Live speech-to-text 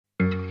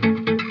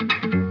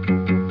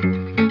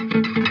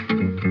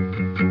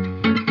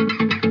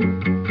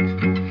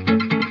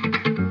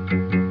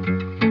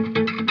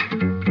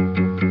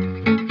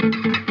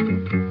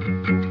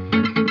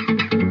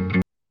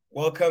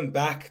welcome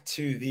back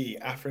to the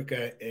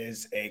Africa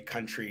is a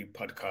Country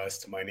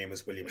podcast. My name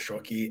is William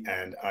Shoki,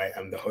 and I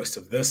am the host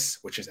of this,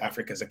 which is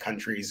Africa is a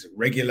Country's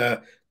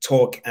regular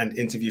talk and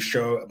interview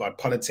show about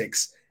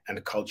politics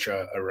and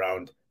culture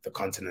around the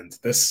continent.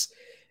 This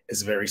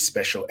is a very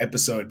special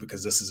episode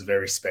because this is a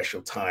very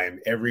special time.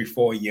 Every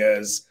 4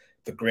 years,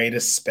 the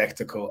greatest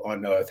spectacle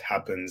on earth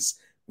happens.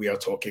 We are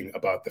talking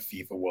about the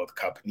FIFA World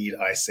Cup. Need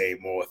I say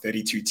more?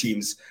 32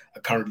 teams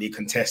are currently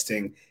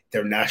contesting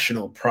their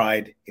national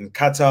pride in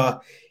Qatar.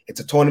 It's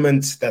a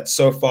tournament that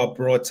so far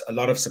brought a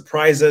lot of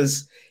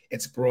surprises.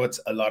 It's brought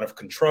a lot of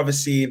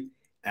controversy,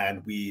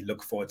 and we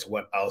look forward to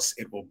what else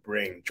it will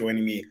bring.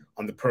 Joining me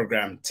on the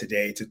program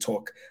today to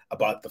talk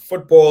about the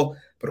football,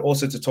 but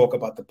also to talk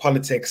about the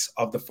politics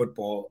of the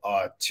football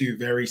are two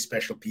very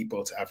special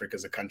people to Africa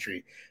as a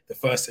Country. The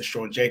first is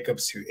Sean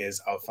Jacobs, who is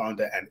our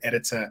founder and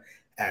editor,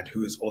 and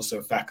who is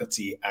also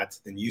faculty at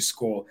the New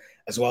School,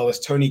 as well as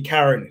Tony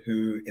Karen,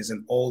 who is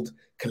an old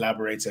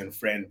collaborator and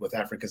friend with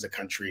Africa as a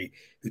Country,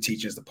 who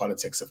teaches the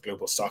politics of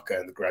global soccer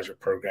and the graduate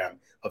program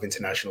of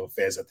international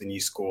affairs at the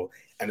New School,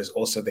 and is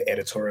also the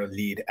editorial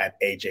lead at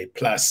AJ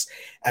Plus.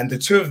 And the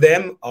two of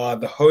them are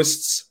the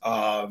hosts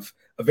of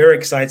a very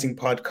exciting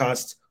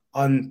podcast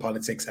on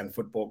politics and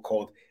football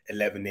called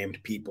 11 Named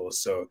People.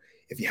 So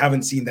if you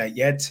haven't seen that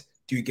yet,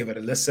 do give it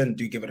a listen,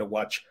 do give it a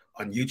watch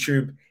on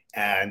YouTube.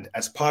 And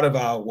as part of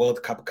our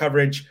World Cup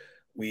coverage,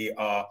 we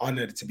are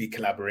honored to be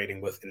collaborating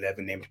with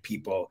 11 Named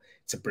People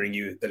to bring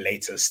you the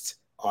latest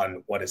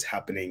on what is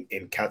happening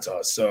in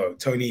Qatar. So,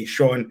 Tony,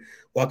 Sean,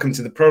 welcome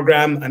to the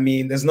program. I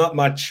mean, there's not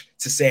much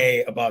to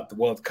say about the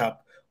World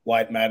Cup,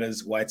 why it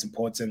matters, why it's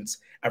important.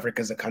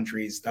 Africa as a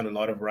Country has done a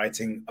lot of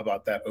writing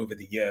about that over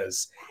the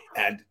years.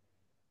 And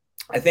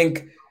I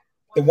think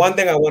the one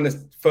thing I want to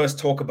first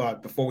talk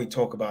about before we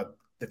talk about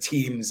the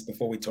teams,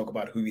 before we talk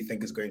about who we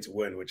think is going to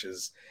win, which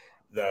is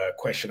the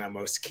question I'm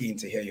most keen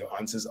to hear your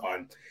answers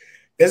on.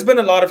 There's been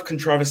a lot of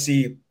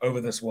controversy over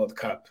this World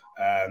Cup,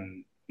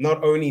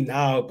 not only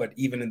now, but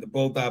even in the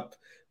build-up,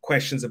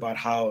 questions about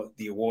how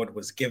the award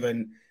was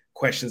given,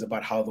 questions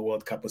about how the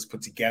World Cup was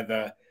put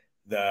together,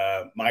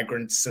 the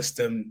migrant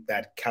system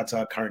that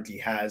Qatar currently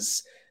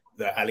has,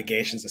 the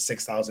allegations of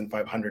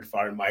 6,500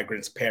 foreign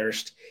migrants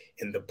perished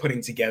in the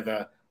putting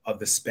together of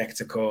the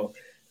spectacle,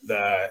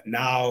 the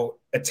now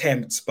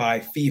attempts by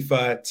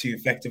FIFA to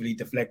effectively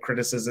deflect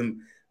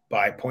criticism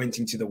by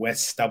pointing to the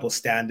West's double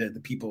standard, the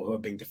people who are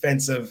being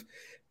defensive,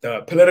 the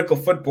political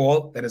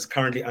football that is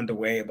currently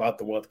underway about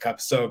the World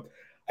Cup. So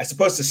I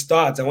suppose to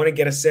start, I want to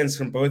get a sense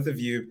from both of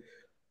you.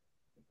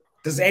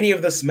 Does any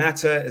of this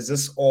matter? Is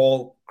this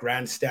all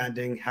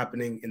grandstanding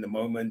happening in the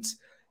moment?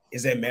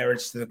 Is there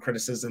merit to the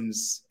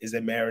criticisms? Is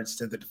there merit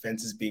to the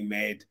defenses being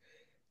made?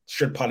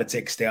 Should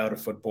politics stay out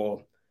of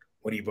football?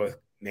 What do you both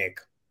make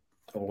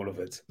of all of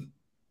it?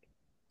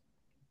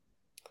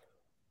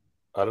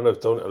 I don't know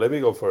if Tony, let me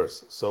go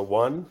first. So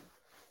one,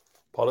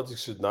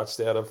 politics should not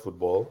stay out of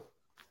football.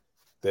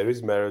 There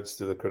is merits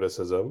to the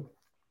criticism,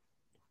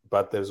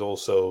 but there's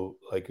also,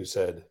 like you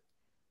said,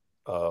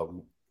 a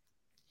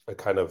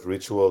kind of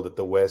ritual that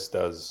the West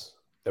does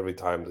every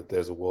time that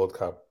there's a World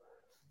Cup.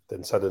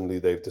 Then suddenly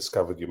they've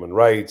discovered human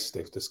rights.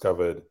 They've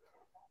discovered,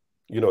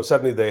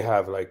 suddenly they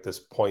have like this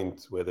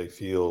point where they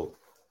feel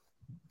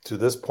to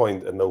this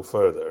point and no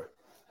further.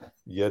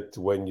 Yet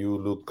when you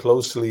look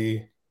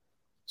closely,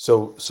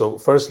 So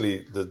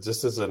firstly,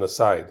 just as an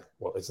aside,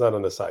 well, it's not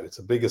an aside; it's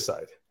a big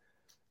aside.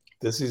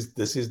 This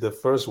is the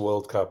first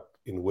World Cup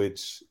in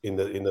which, in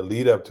the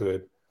lead up to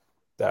it,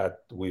 that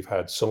we've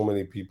had so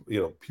many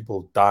people.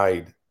 People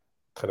died,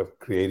 kind of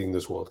creating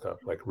this World Cup,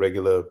 like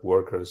regular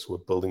workers who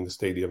were building the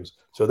stadiums.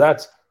 So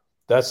that's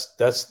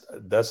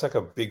like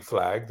a big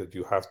flag that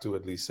you have to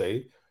at least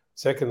say.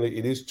 Secondly,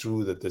 it is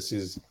true that this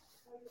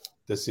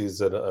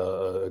is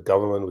a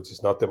government which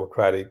is not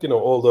democratic.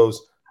 All those.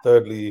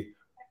 Thirdly,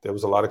 there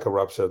was a lot of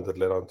corruption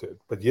that led on to it.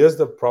 But here's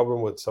the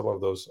problem with some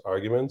of those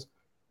arguments.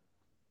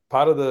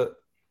 Part of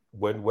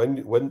when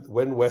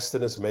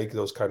Westerners make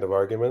those kind of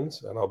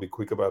arguments, and I'll be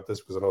quick about this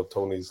because I know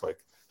Tony's like,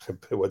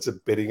 what's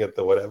it, bidding at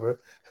the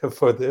whatever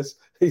for this?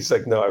 He's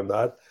like, no, I'm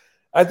not.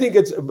 I think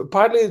it's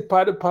part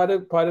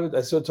of it.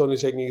 I saw Tony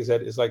shaking his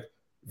head. It's like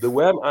the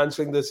way I'm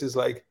answering this is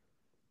like,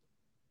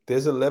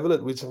 there's a level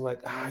at which I'm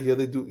like,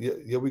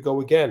 here we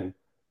go again.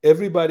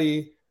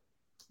 Everybody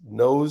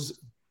knows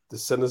the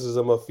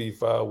cynicism of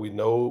FIFA. We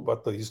know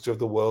about the history of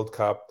the World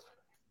Cup,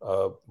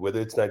 whether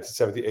it's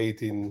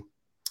 1978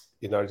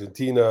 in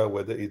Argentina,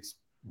 whether it's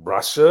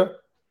Russia,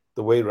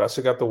 the way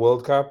Russia got the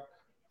World Cup,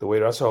 the way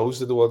Russia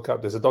hosted the World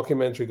Cup. There's a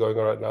documentary going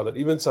on right now that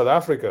even South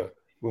Africa,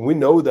 when we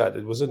know that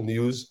it was in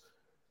news,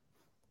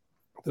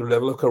 the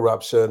level of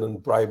corruption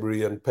and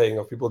bribery and paying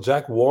of people.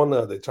 Jack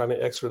Warner, they're trying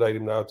to extradite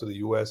him now to the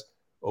US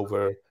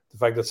over the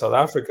fact that South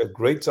Africa,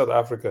 great South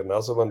Africa,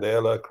 Nelson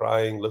Mandela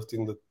crying,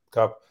 lifting the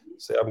cup,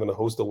 say, I'm going to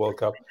host the World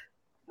Cup.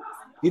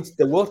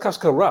 The World Cup's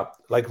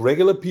corrupt. Like,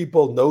 regular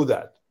people know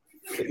that.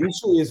 The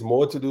issue is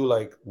more to do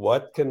like,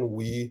 what can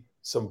we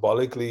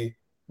symbolically,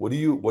 what do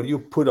you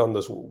put on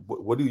this?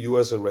 What do you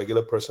as a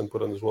regular person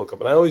put on this World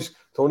Cup? And I always,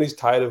 Tony's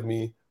tired of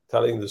me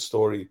telling the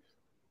story.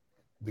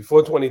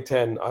 Before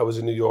 2010, I was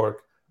in New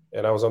York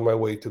and I was on my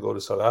way to go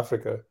to South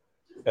Africa.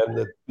 And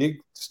the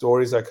big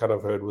stories I kind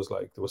of heard was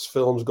like there was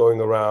films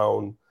going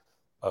around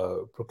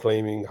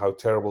proclaiming how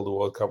terrible the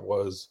World Cup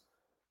was.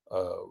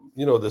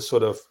 This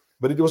sort of,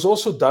 but it was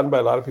also done by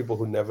a lot of people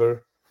who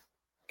never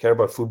care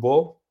about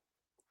football.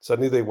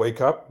 Suddenly they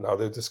wake up, now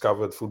they've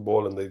discovered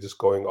football and they're just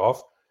going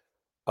off.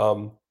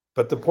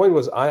 But the point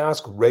was, I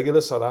asked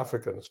regular South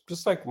Africans,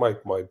 just like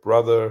my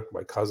brother,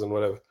 my cousin,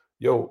 whatever,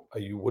 yo,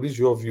 what is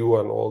your view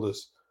on all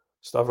this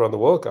stuff around the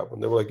World Cup?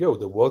 And they were like, yo,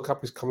 the World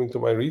Cup is coming to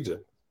my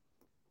region.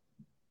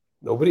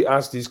 Nobody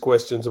asked these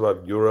questions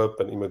about Europe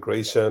and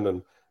immigration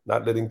and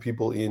not letting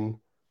people in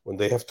when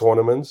they have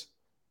tournaments.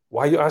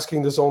 Why are you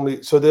asking this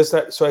only? So there's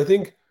that. So I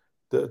think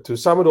to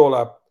sum it all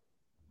up,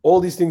 all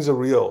these things are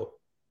real,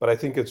 but I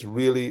think it's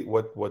really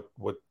what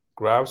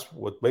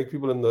make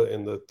people in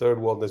the third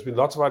world. There's been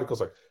lots of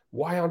articles like,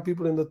 why aren't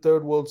people in the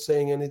third world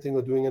saying anything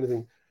or doing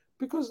anything?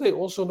 Because they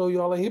also know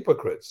y'all are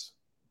hypocrites.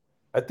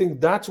 I think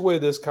that's where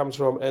this comes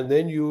from. And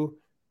then you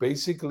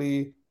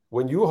basically,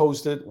 when you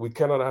host it, we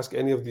cannot ask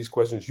any of these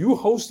questions. You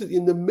host it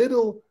in the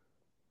middle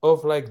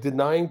of like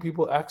denying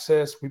people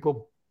access,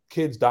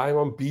 kids dying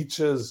on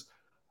beaches,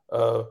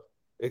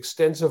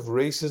 extensive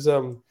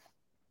racism.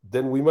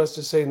 Then we must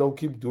just say, no,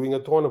 keep doing a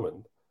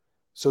tournament.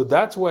 So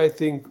that's where I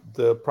think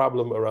the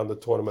problem around the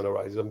tournament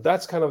arises. And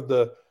that's kind of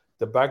the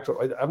backdrop.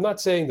 I'm not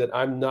saying that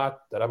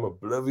I'm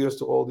oblivious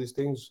to all these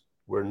things.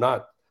 We're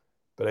not.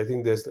 But I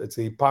think it's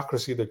the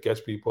hypocrisy that gets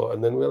people.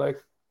 And then we're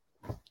like,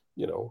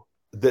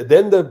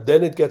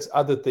 then it gets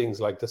other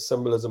things like the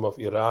symbolism of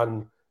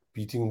Iran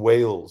beating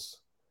Wales.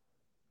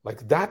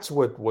 Like that's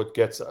what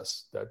gets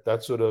us.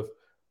 That sort of,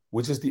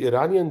 which is the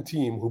Iranian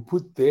team who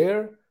put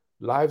their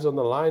lives on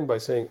the line by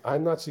saying,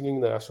 I'm not singing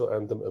the national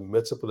anthem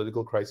amidst a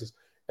political crisis.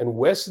 And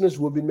Westerners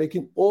who have been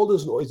making all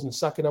this noise and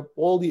sucking up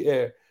all the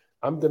air.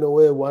 I'm going to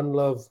wear One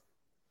Love.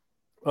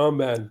 Oh,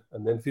 man.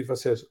 And then FIFA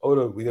says, oh,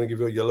 no, we're going to give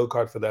you a yellow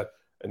card for that.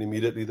 And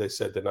immediately they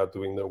said they're not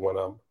doing the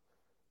one-arm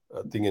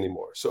thing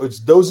anymore. So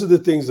those are the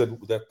things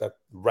that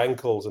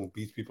rankles and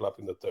beats people up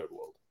in the third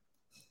world.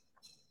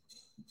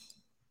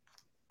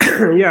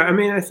 Yeah, I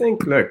mean, I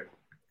think, look,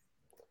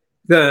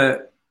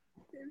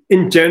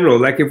 in general,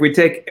 like if we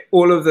take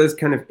all of those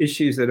kind of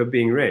issues that are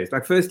being raised,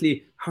 like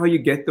firstly, how you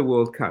get the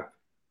World Cup.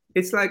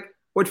 It's like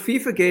what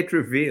FIFAgate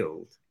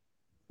revealed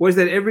was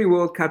that every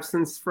World Cup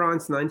since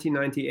France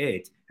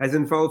 1998 has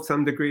involved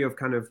some degree of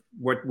kind of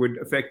what would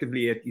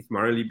effectively, at least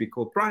morally, be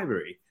called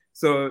bribery.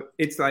 So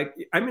it's like,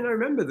 I mean, I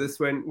remember this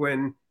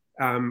when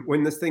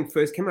this thing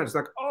first came out. It's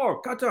like,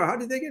 oh, Qatar, how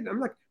did they get it? I'm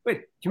like,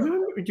 wait, do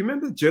you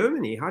remember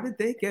Germany? How did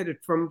they get it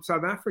from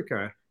South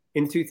Africa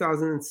in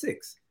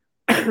 2006?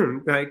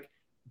 Like,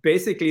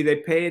 basically, they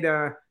paid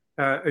a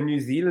New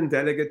Zealand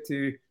delegate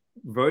to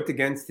vote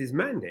against his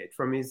mandate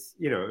from his,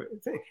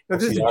 thing. Now,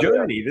 this is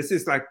Germany. This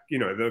is like,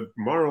 the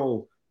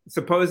moral,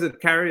 supposed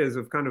carriers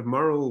of kind of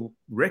moral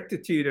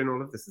rectitude and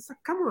all of this. It's like,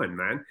 come on,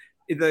 man.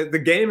 The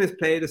game is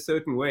played a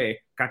certain way.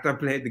 Qatar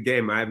played the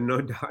game. I have no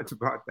doubt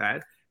about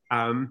that.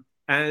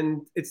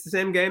 And it's the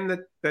same game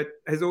that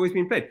has always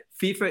been played.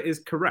 FIFA is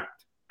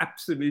corrupt.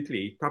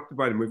 Absolutely. Top to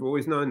bottom. We've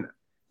always known that.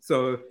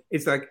 So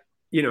it's like,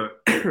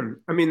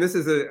 I mean, this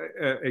is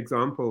an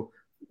example.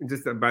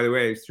 Just by the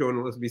way, Sean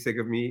will also be sick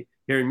of me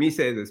hearing me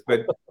say this,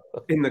 but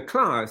in the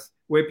class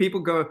where people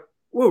go,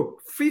 whoa,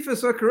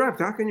 FIFA's so corrupt.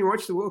 How can you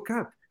watch the World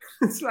Cup?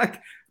 It's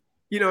like,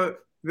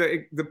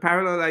 the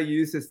parallel I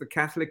use is the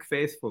Catholic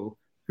faithful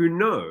who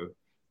know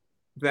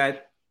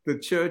that the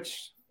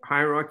church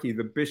hierarchy,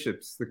 the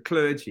bishops, the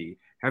clergy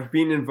have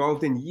been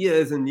involved in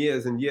years and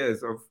years and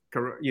years of,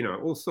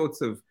 all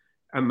sorts of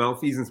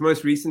malfeasance,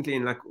 most recently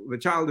in like the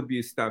child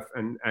abuse stuff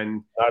and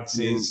in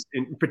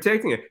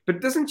protecting it. But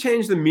it doesn't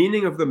change the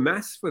meaning of the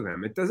mass for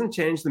them. It doesn't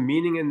change the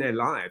meaning in their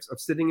lives of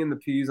sitting in the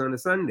pews on a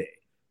Sunday.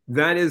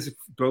 That is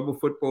global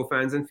football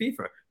fans and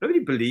FIFA. Nobody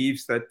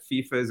believes that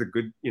FIFA is a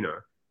good,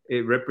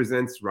 it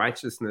represents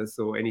righteousness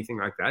or anything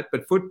like that.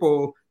 But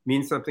football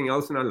means something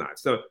else in our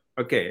lives. So,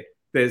 okay,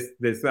 there's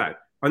that.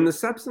 On the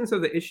substance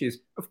of the issues,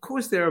 of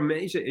course, there are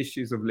major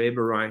issues of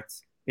labor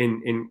rights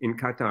in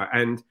Qatar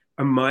and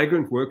a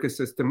migrant worker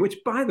system, which,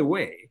 by the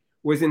way,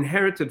 was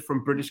inherited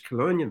from British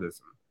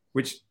colonialism,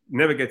 which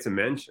never gets a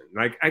mention.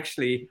 Like,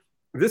 actually,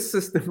 this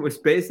system was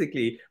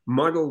basically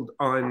modeled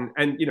on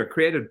and,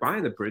 created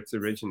by the Brits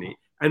originally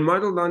and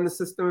modeled on the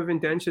system of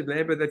indentured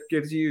labor that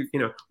gives you,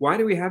 why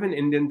do we have an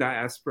Indian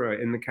diaspora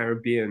in the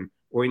Caribbean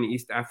or in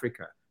East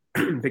Africa?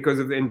 Because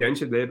of the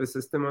indentured labor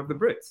system of the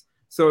Brits.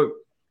 So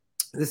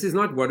this is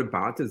not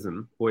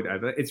whataboutism or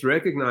whatever. It's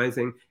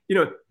recognizing,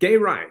 gay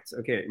rights.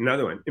 Okay,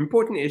 another one,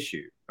 important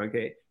issue.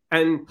 Okay,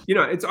 and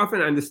it's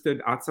often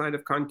understood outside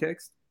of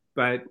context,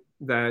 but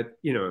that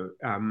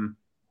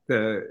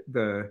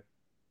the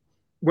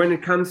when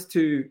it comes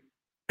to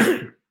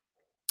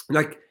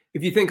like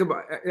if you think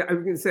about,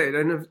 I'm going to say I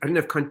don't know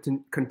if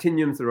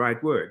continuum's the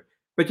right word,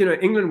 but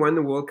England won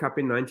the World Cup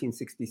in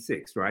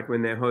 1966, right,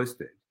 when they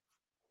hosted.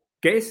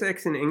 Gay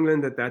sex in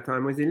England at that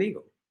time was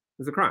illegal. It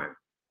was a crime.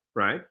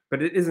 right?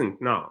 But it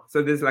isn't now.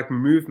 So there's like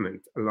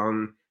movement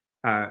along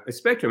a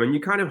spectrum, and you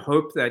kind of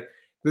hope that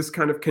this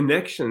kind of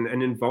connection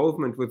and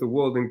involvement with the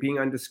world and being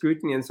under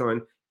scrutiny and so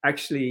on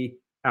actually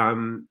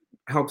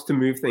helps to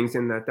move things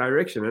in that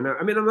direction. And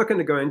I mean, I'm not going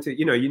to go into,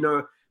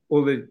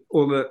 all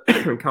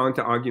the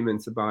counter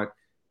arguments about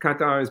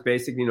Qatar is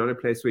basically not a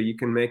place where you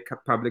can make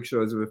public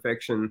shows of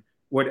affection,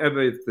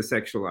 whatever the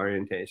sexual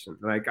orientation.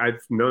 Like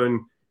I've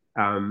known,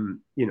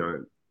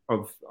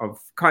 of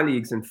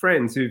colleagues and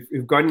friends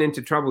who've gotten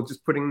into trouble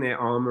just putting their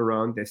arm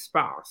around their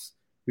spouse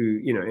who,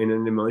 in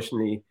an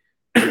emotionally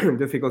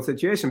difficult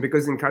situation,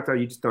 because in Qatar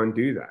you just don't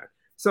do that.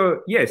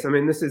 So yes, I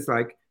mean, this is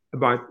like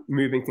about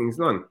moving things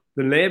along.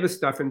 The labor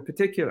stuff in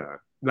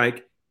particular,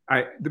 like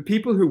the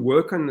people who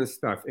work on this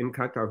stuff in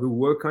Qatar, who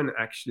work on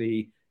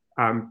actually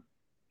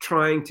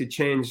trying to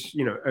change,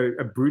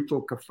 a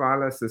brutal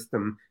kafala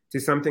system to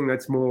something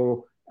that's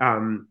more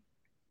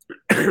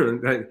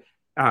that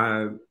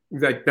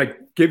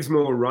gives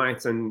more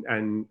rights and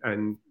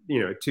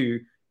to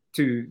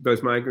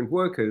those migrant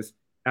workers.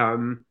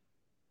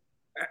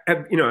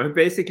 I've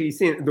basically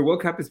seen the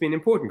World Cup has been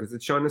important because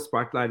it's shone a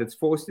spotlight, it's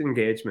forced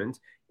engagement,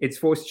 it's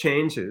forced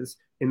changes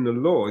in the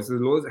laws.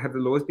 Have the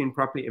laws been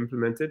properly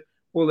implemented?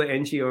 All the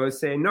NGOs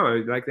say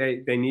no, like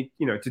they need,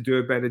 to do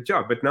a better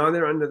job. But now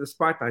they're under the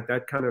spotlight,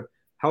 that kind of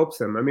helps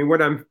them. I mean,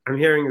 what I'm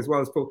hearing as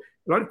well is for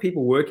a lot of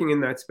people working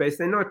in that space,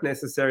 they're not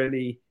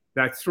necessarily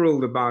that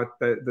thrilled about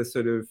the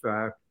sort of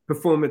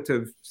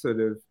performative sort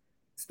of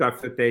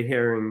stuff that they're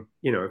hearing,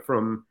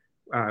 from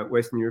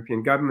Western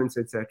European governments,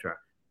 etc.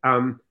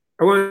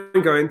 I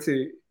won't go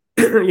into,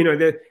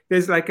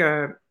 there's like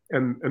a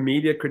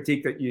media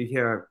critique that you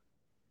hear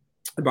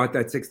about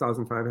that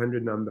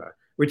 6,500 number,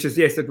 which is,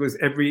 yes, it was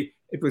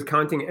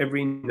counting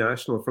every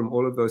national from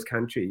all of those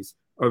countries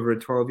over a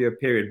 12-year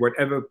period,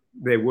 whatever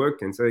they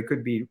worked in. So they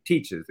could be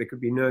teachers, they could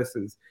be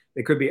nurses,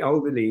 they could be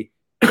elderly,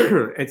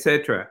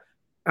 etc.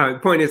 The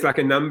point is, like,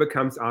 a number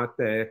comes out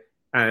there,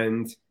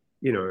 and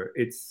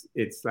it's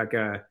like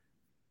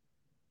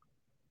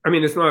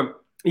it's not.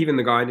 Even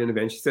the Guardian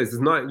eventually says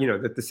it's not,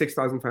 that the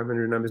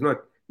 6,500 number is not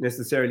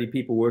necessarily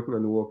people working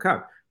on the World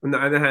Cup. On the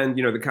other hand,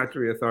 the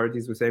Qatari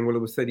authorities were saying, well, it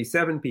was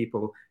 37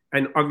 people.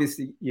 And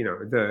obviously,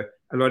 a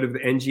lot of the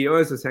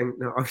NGOs are saying,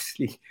 no,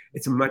 obviously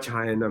it's a much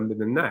higher number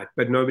than that.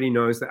 But nobody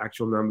knows the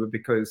actual number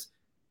because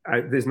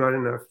there's not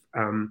enough,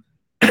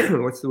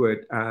 what's the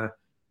word?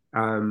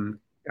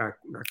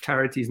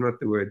 Clarity is not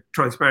the word,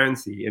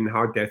 transparency in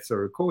how deaths are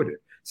recorded.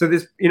 So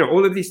there's,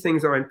 all of these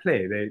things are in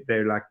play.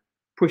 They're like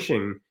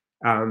pushing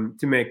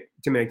to make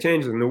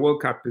changes, and the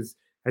World Cup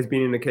has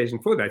been an occasion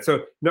for that.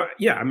 So no,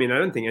 yeah, I mean, I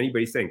don't think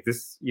anybody's saying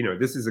this,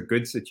 this is a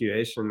good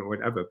situation or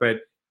whatever. But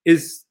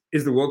is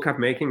the World Cup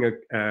making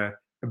a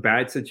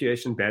bad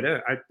situation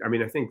better? I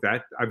mean, I think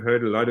that I've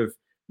heard a lot of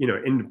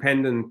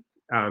independent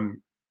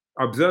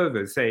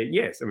observers say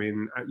yes. I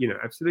mean,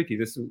 absolutely,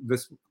 this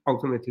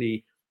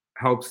ultimately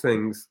helps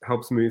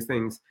move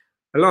things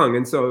along.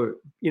 And so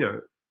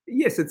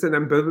yes, it's an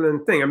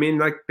ambivalent thing. I mean,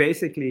 like,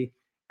 basically.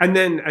 And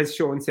then, as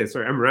Sean says,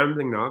 sorry, I'm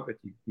rambling now, but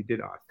you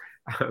did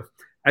ask.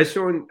 As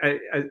Sean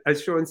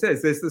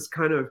says, there's this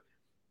kind of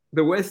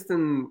the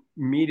Western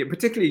media,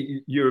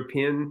 particularly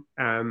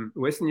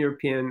Western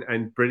European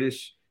and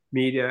British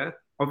media,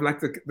 of like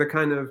the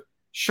kind of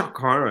shock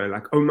horror,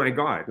 like, oh my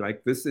God,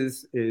 like this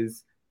is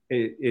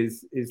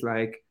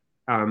like,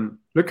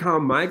 look how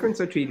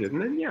migrants are treated.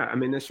 And then, yeah, I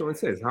mean, as Sean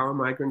says, how are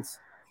migrants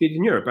treated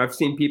in Europe? I've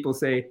seen people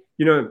say,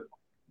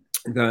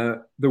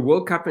 the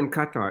World Cup in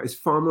Qatar is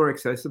far more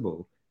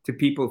accessible to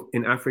people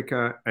in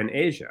Africa and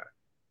Asia,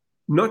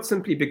 not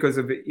simply because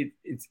of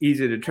it's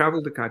easier to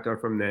travel to Qatar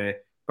from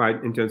there,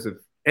 in terms of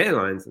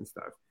airlines and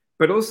stuff,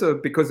 but also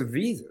because of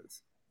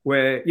visas.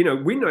 Where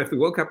we know if the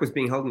World Cup was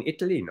being held in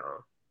Italy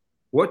now,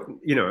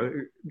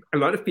 a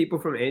lot of people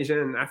from Asia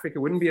and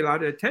Africa wouldn't be allowed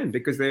to attend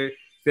because the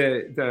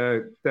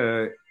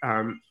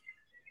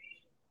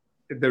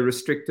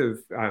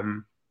restrictive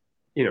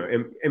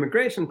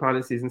immigration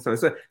policies and so on.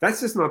 So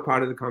that's just not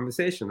part of the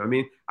conversation. I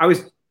mean, I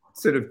was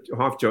sort of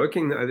half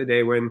joking the other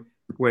day when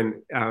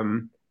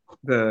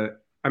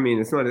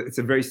it's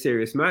a very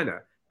serious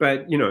matter,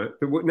 but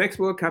the next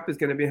World Cup is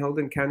going to be held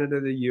in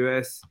Canada, the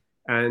US,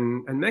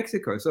 and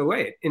Mexico. So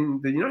wait, in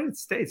the United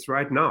States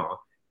right now,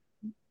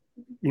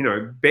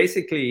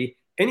 basically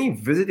any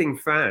visiting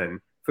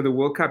fan for the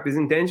World Cup is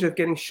in danger of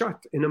getting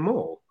shot in a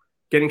mall,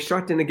 getting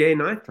shot in a gay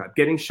nightclub,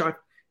 getting shot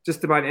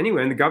just about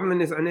anywhere, and the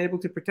government is unable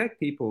to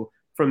protect people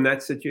from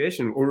that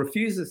situation or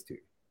refuses to.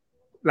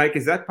 Like,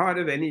 is that part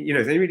of any,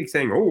 is anybody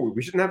saying, oh,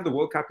 we shouldn't have the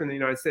World Cup in the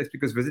United States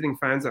because visiting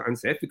fans are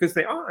unsafe? Because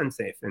they are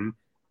unsafe in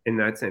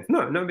that sense.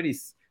 No,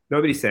 nobody's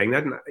saying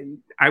that.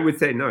 I would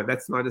say, no,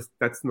 that's not,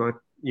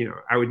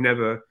 I would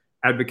never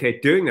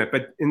advocate doing that.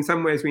 But in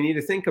some ways, we need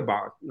to think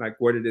about like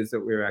what it is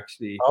that we're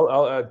actually.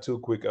 I'll add two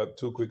quick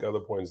other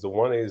points. The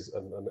one is,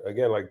 and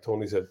again, like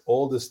Tony said,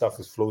 all this stuff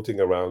is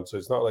floating around. So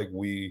it's not like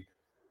we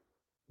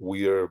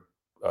are,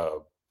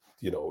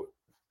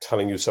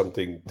 telling you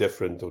something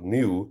different or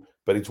new,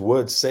 but it's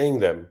worth saying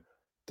them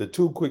the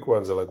two quick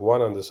ones are like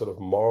one on the sort of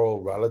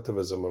moral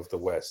relativism of the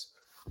West.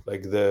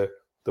 Like the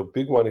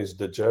big one is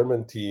the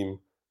German team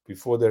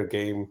before their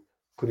game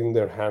putting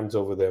their hands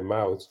over their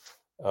mouths.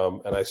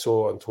 And I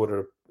saw on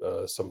Twitter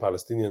some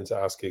Palestinians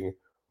asking,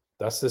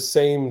 that's the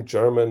same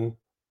German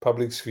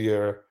public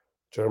sphere,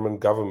 German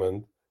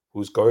government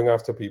who's going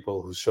after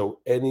people who show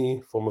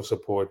any form of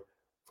support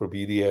for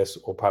BDS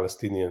or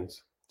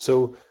Palestinians.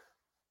 So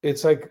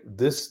it's like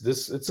this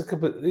it's a,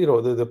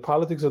 the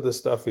politics of this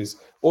stuff is,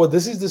 or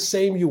this is the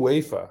same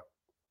UEFA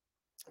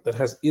that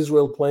has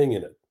Israel playing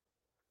in it,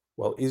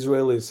 while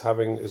Israel is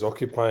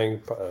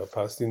occupying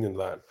Palestinian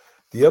land.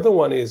 The other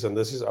one is, and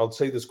this is, I'll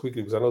say this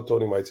quickly because I know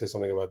Tony might say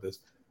something about this.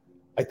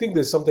 I think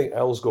there's something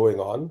else going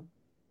on.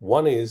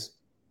 One is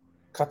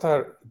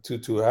Qatar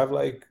to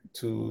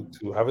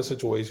have a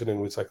situation in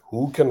which, like,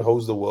 who can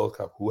host the World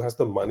Cup? Who has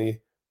the money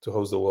to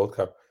host the World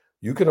Cup?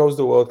 You can host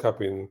the World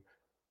Cup in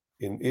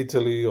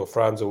Italy or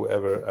France or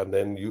wherever, and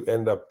then you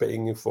end up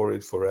paying for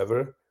it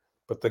forever.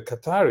 But the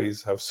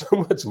Qataris have so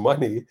much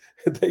money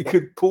they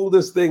could pull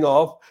this thing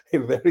off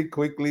very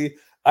quickly.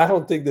 I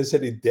don't think there's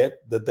any debt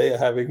that they are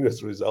having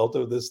as a result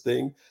of this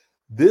thing.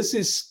 This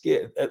is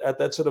at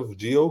that sort of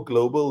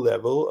geo-global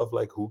level of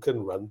like who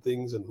can run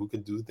things and who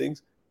can do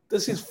things.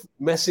 This is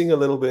messing a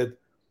little bit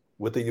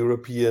with the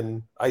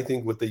European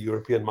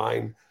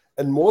mind.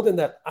 And more than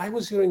that, I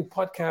was hearing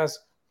podcasts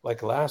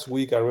like last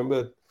week. I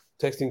remember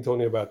texting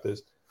Tony about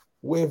this,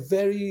 where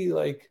very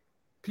like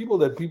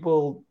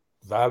people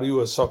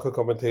value as soccer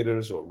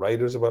commentators or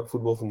writers about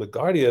football from The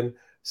Guardian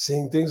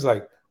saying things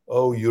like,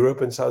 oh,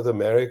 Europe and South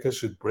America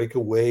should break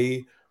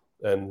away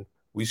and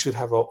we should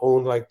have our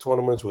own like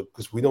tournaments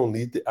because we don't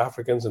need the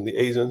Africans and the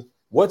Asians.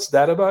 What's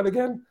that about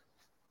again?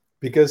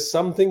 Because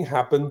something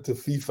happened to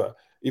FIFA.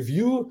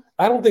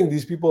 I don't think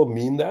these people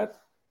mean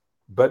that,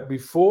 but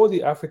before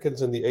the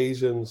Africans and the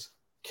Asians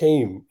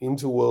came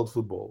into world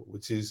football,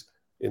 which is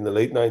in the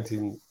late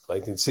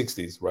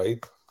 1960s,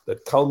 right?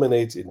 That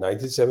culminates in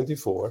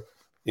 1974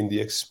 in the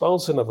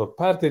expulsion of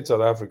apartheid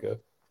South Africa,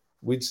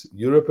 which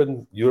Europe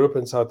and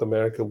South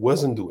America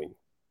wasn't doing.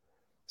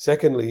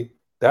 Secondly,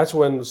 that's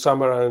when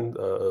Samaran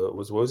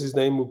what was his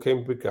name,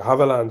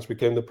 Havelange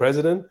became the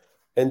president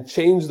and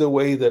changed the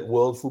way that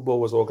world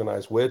football was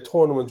organized, where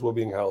tournaments were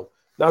being held.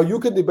 Now, you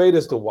can debate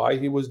as to why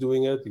he was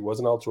doing it. He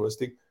wasn't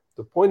altruistic.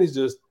 The point is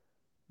just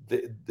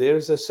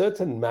there's a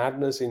certain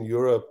madness in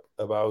Europe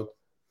about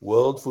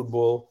world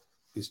football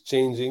is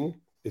changing.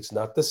 It's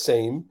not the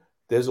same.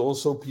 There's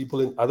also people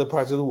in other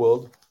parts of the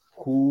world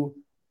who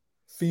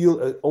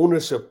feel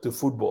ownership to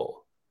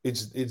football.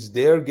 It's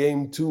their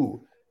game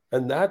too.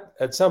 And that,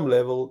 at some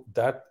level,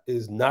 that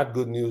is not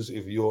good news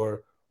if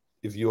you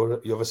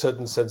have a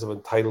certain sense of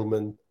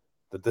entitlement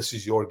that this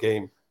is your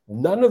game.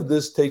 None of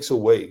this takes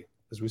away,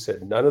 as we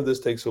said, none of this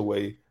takes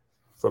away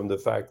from the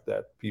fact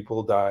that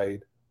people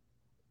died.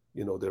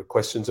 There are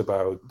questions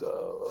about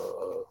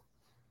the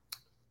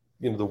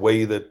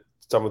way that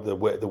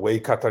the way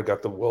Qatar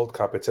got the World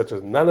Cup,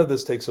 etc. None of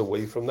this takes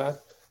away from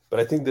that. But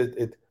I think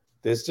that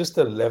there's just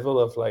a level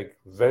of like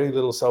very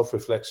little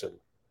self-reflection,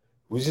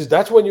 which is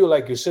that's when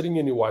you're sitting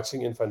and you're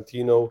watching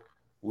Infantino,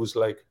 who's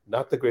like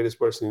not the greatest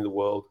person in the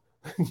world,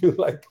 and you're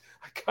like,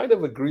 I kind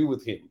of agree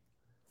with him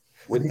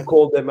when he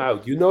called them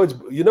out.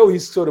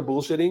 He's sort of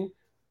bullshitting,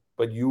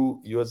 but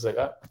you're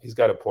like, he's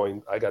got a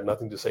point. I got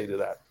nothing to say to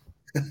that.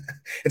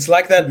 It's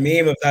like that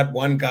meme of that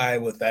one guy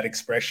with that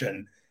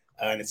expression,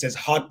 and it says,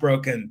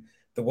 "Heartbroken,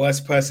 the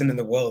worst person in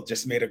the world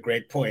just made a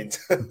great point."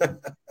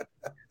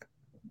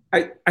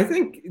 I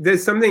think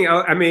there's something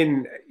else. I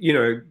mean,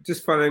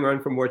 just following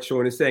on from what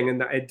Sean is saying, and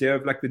the idea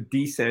of like the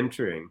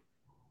decentering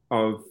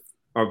of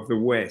the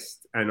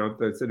West and of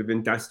the sort of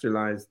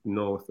industrialized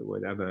North or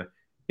whatever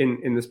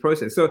in this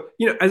process. So,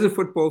 as a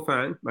football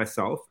fan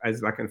myself,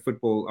 as like a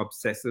football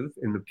obsessive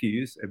in the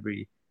pews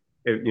every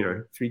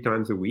 3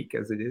 times a week,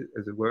 as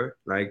it were,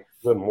 like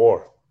even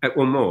more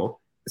or more.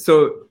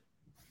 So,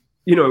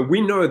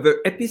 we know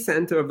the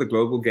epicenter of the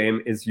global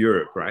game is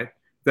Europe, right?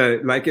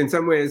 Like in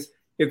some ways,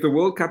 if the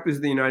World Cup is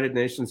the United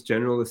Nations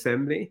General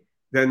Assembly,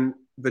 then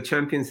the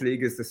Champions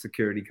League is the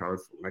Security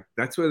Council. Like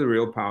that's where the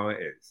real power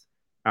is.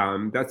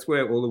 That's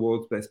where all the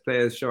world's best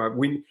players show up.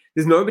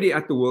 There's nobody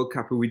at the World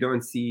Cup who we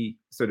don't see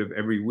sort of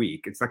every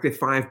week. It's like the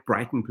 5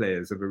 Brighton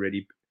players have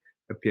already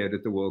appeared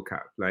at the World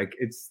Cup. Like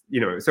it's,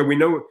 so we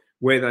know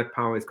where that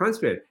power is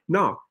concentrated.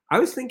 Now, I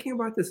was thinking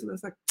about this and I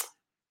was like,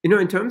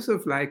 in terms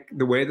of like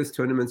the way this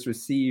tournament's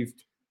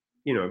received,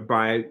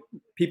 by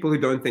people who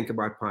don't think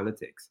about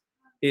politics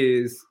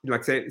is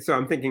like, so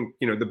I'm thinking,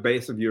 the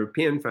base of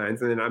European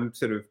fans, and then I'm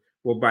sort of,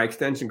 well, by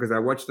extension, because I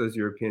watch those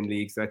European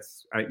leagues,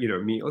 that's,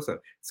 me also.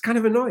 It's kind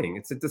of annoying.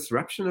 It's a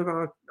disruption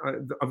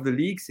of the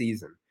league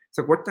season.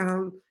 So what the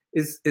hell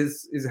is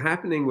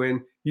happening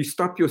when you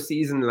stop your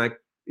season like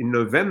in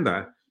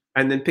November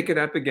and then pick it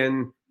up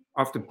again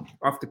after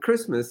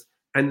Christmas,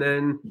 and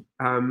then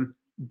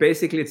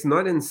basically it's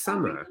not in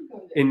summer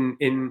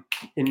in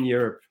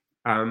Europe.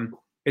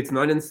 It's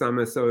not in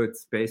summer, so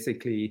it's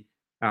basically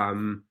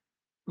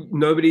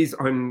nobody's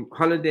on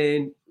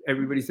holiday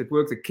everybody's at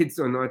work, the kids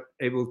are not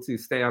able to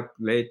stay up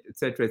late,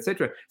 etc.,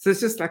 etc. So it's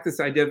just like this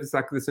idea of it's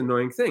like this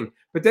annoying thing.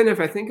 But then if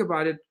I think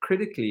about it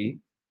critically,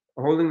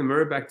 holding the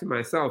mirror back to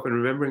myself and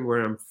remembering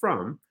where I'm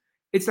from,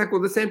 it's like,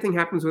 well, the same thing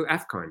happens with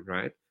AFCON,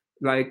 right?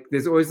 Like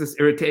there's always this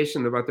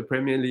irritation about the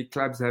Premier League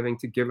clubs having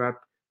to give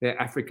up their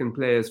African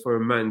players for a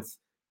month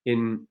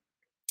in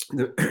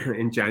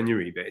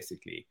January,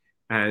 basically,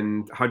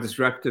 and how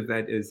disruptive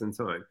that is and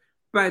so on.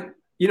 But,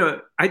 you know,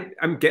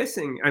 I'm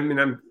guessing, I mean,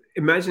 I'm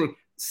imagining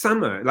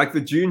summer, like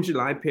the June,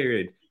 July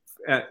period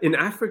in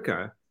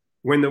Africa,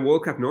 when the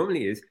World Cup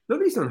normally is,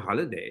 nobody's on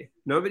holiday.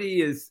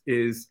 Nobody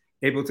is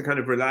able to kind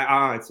of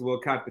rely, it's the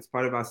World Cup, it's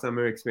part of our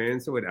summer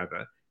experience or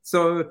whatever.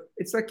 So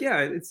it's like, yeah,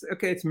 it's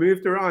okay, it's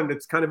moved around.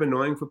 It's kind of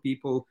annoying for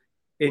people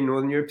in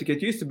Northern Europe to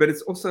get used to, but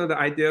it's also the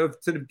idea of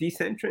sort of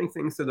decentering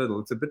things a little.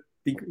 It's a bit,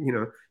 you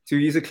know, to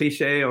use a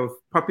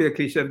popular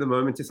cliche of the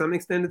moment, to some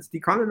extent, it's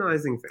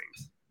decolonizing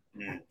things.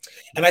 Mm.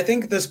 And I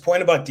think this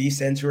point about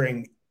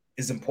decentering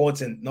is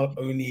important, not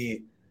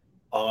only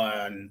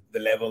on the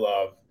level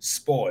of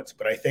sport,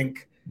 but I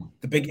think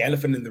the big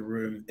elephant in the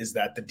room is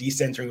that the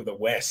decentering of the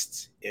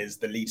West is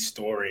the lead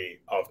story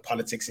of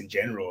politics in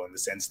general, in the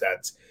sense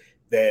that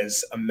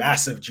there's a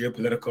massive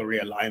geopolitical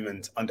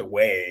realignment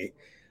underway.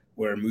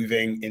 We're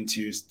moving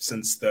into,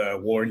 since the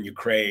war in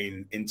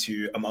Ukraine,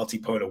 into a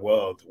multipolar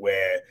world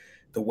where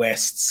the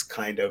West's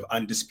kind of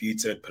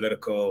undisputed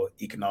political,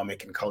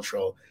 economic, and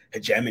cultural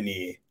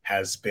hegemony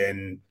has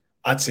been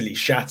utterly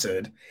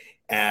shattered.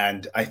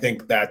 And I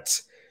think that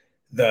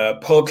the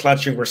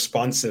pearl-clutching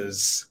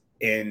responses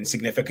in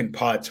significant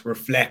part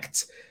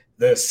reflect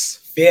this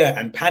fear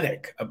and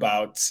panic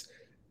about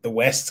the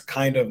West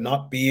kind of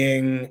not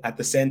being at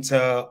the center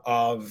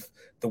of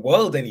the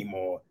world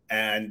anymore.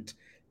 And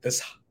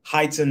this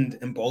heightened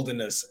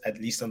emboldenedness, at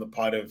least on the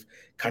part of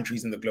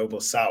countries in the global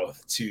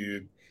South,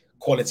 to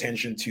call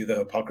attention to the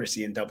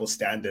hypocrisy and double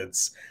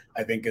standards,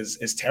 I think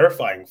is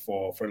terrifying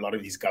for a lot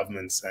of these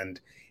governments.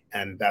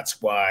 And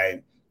that's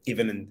why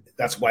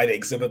that's why they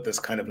exhibit this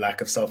kind of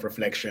lack of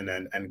self-reflection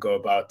and go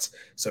about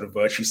sort of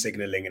virtue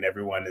signaling, and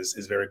everyone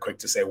is very quick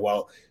to say,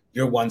 well,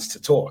 you're ones to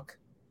talk.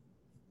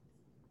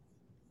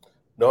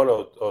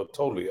 No,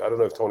 totally. I don't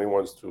know if Tony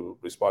wants to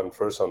respond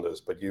first on this,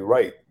 but you're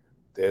right.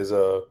 There's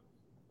a,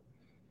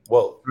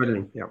 well,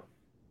 yeah.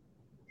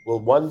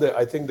 Well,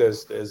 I think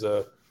there's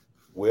a,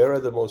 where are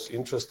the most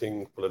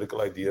interesting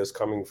political ideas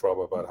coming from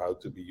about how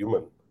to be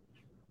human?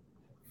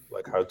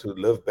 Like how to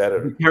live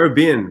better. The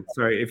Caribbean,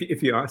 sorry,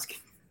 if you ask.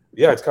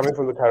 Yeah, it's coming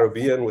from the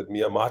Caribbean with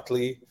Mia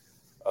Mottley.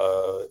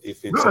 I'm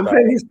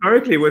saying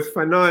historically with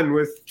Fanon,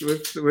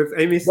 with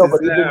Amy Césaire. No,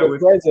 but in the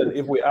present,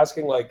 if we're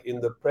asking like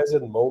in the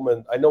present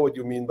moment, I know what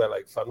you mean by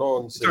like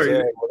Fanon,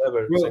 Césaire,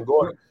 whatever,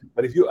 Senghor.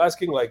 But if you're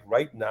asking like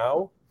right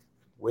now,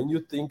 when you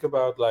think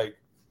about like,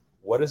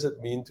 what does it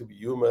mean to be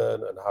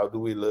human and how do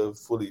we live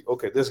fully?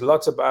 Okay, there's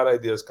lots of bad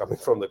ideas coming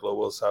from the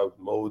global South,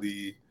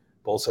 Modi,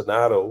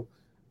 Bolsonaro,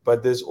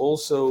 but there's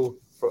also,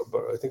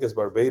 I think it's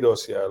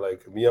Barbados,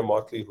 like Mia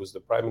Mottley, who's the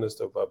Prime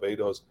Minister of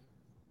Barbados,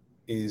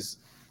 is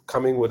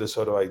coming with a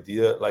sort of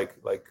idea, like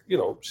you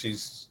know,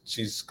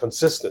 she's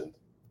consistent,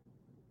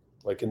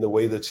 like in the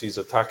way that she's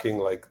attacking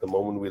like the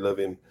moment we live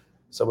in.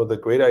 Some of the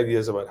great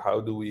ideas about how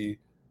do we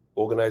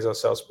organize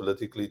ourselves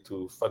politically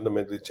to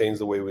fundamentally change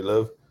the way we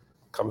live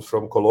comes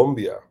from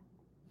Colombia,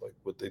 like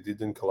what they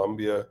did in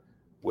Colombia,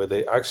 where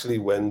they actually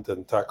went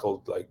and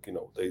tackled, like, you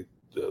know,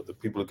 the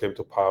people who came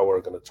to power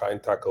are going to try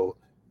and tackle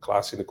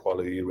class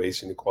inequality,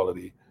 race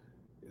inequality,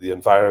 the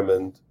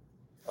environment.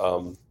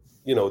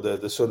 You know,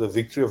 the sort of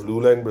victory of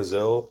Lula in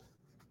Brazil,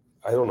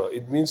 I don't know,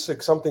 it means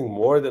like something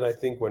more than I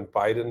think when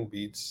Biden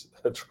beats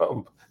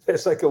Trump.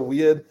 There's like a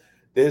weird,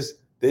 there's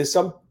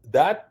some,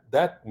 that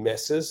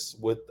messes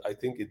with, I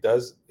think it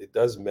does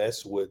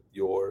mess with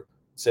your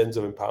sense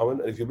of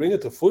empowerment. And if you bring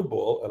it to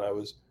football, and I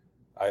was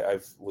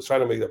trying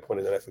to make that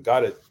point and then I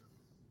forgot it.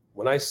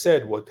 When I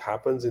said what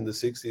happens in the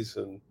 60s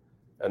and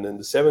in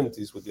the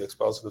 70s with the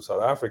expulsion of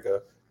South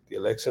Africa, the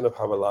election of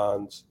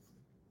Havelange,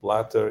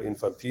 Blatter,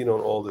 Infantino,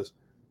 and all this,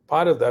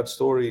 part of that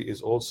story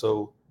is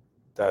also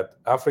that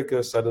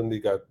Africa suddenly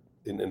got,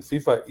 in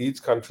FIFA,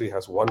 each country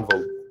has one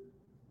vote.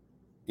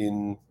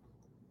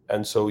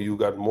 And so you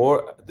got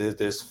more,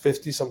 there's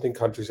 50-something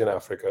countries in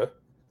Africa.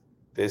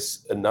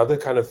 There's another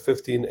kind of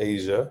 50 in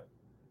Asia.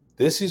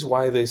 This is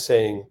why they're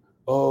saying,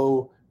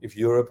 oh, if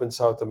Europe and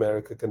South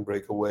America can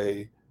break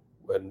away,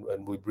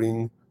 when we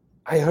bring,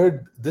 I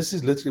heard, this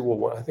is literally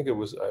what, I think it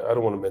was, I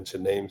don't want to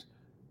mention names.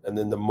 And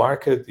then the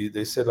market,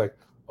 they said like,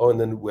 oh, and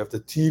then we have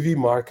the TV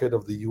market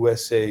of the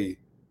USA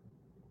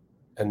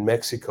and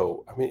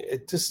Mexico. I mean,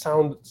 it just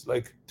sounds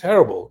like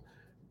terrible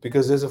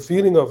because there's a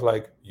feeling of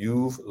like,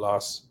 you've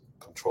lost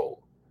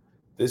control.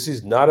 This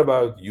is not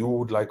about you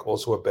would like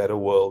also a better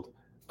world.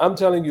 I'm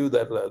telling you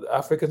that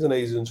Africans and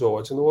Asians who are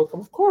watching the World Cup,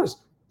 of course,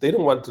 they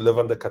don't want to live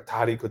under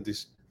Qatari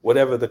conditions,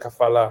 whatever the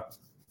kafala.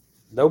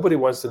 Nobody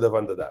wants to live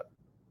under that.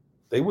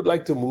 They would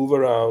like to move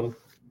around,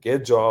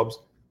 get jobs.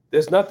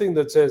 There's nothing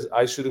that says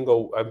I shouldn't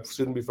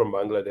be from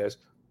Bangladesh.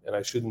 and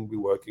I shouldn't be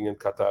working in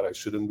Qatar. I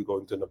shouldn't be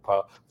going to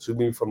Nepal. Shouldn't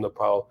be from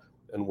Nepal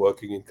and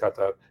working in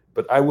Qatar.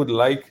 But I would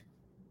like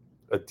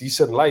a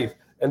decent life.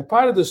 And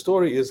part of the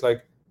story is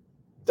like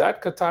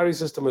that Qatari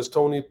system, as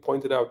Tony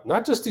pointed out,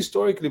 not just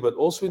historically, but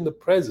also in the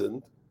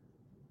present,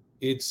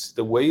 it's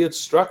the way it's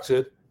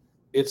structured.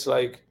 It's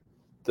like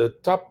the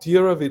top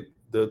tier of it,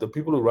 the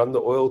people who run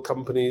the oil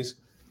companies,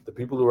 the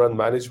people who run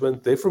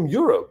management, they're from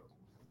Europe,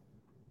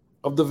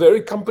 of the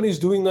very companies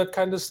doing that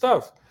kind of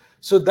stuff.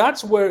 So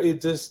that's where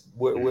it just,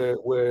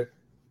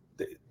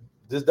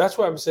 that's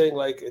why I'm saying,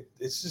 like,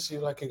 it's just,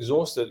 you're like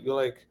exhausted. You're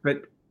like,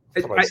 but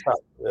stop.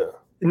 Yeah.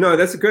 No,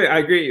 that's good. I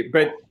agree.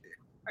 But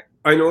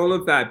on all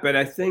of that, but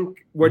I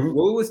think what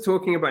Will was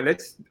talking about,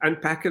 let's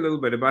unpack a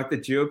little bit about the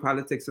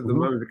geopolitics of the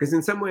moment, because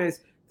in some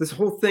ways, this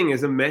whole thing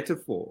is a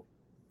metaphor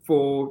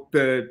for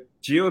the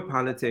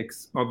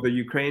geopolitics of the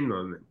Ukraine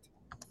moment.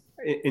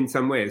 In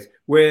some ways,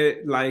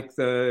 where like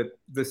the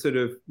sort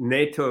of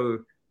NATO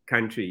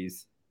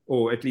countries,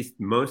 or at least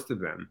most of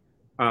them,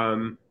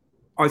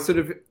 are sort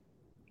of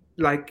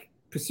like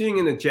pursuing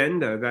an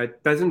agenda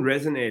that doesn't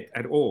resonate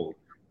at all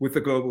with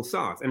the global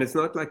South. And it's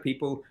not like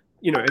people,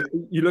 you know,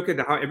 you look at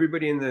how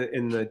everybody in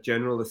the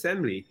General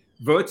Assembly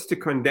votes to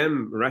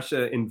condemn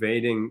Russia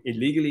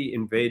illegally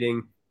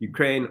invading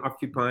Ukraine,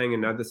 occupying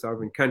another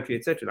sovereign country,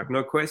 etc. Like,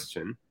 no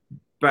question.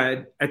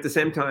 But at the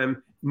same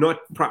time, not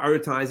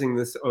prioritizing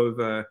this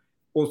over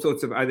all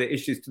sorts of other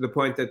issues, to the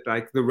point that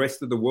like the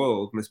rest of the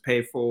world must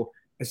pay for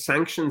a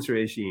sanctions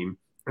regime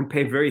and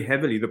pay very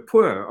heavily. The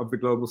poor of the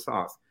global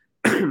South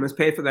must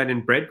pay for that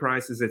in bread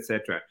prices,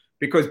 etc.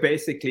 Because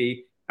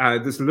basically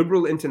this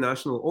liberal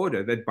international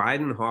order that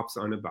Biden harps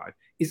on about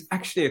is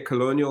actually a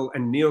colonial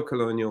and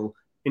neo-colonial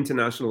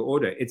international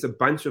order. It's a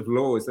bunch of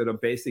laws that are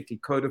basically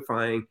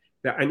codifying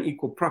the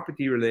unequal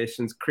property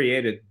relations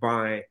created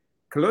by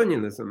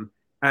colonialism.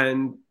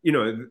 And, you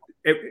know,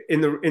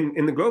 in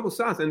the global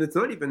South, and it's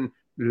not even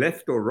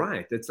left or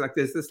right. It's like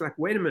there's this like,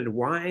 wait a minute,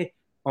 why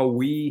are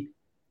we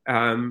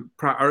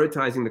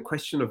prioritizing the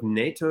question of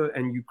NATO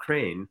and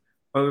Ukraine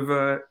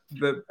over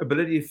the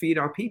ability to feed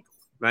our people?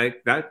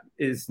 Like, that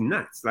is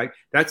nuts. Like,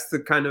 that's the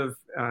kind of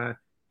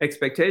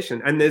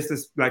expectation. And there's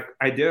this like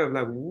idea of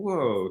like,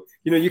 whoa,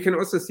 you know, you can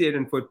also see it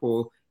in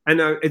football. And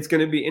it's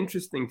going to be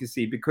interesting to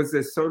see, because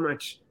there's so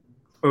much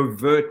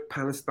overt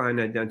Palestine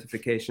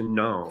identification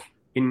now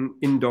in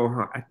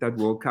Doha at that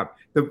World Cup.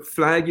 The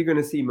flag you're going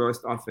to see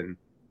most often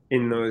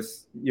in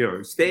those, you know,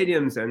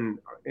 stadiums and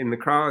in the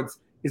crowds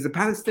is the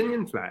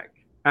Palestinian flag.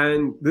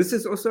 And this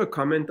is also a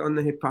comment on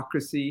the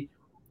hypocrisy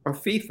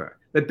of FIFA,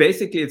 that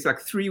basically it's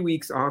like 3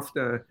 weeks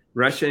after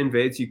Russia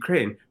invades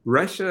Ukraine,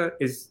 Russia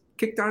is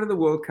kicked out of the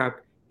World Cup.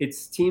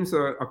 Its teams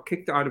are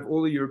kicked out of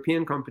all the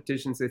European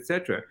competitions,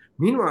 etc.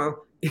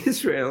 Meanwhile,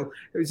 Israel,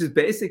 which is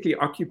basically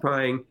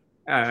occupying,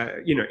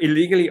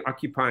 illegally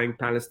occupying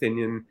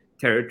Palestinian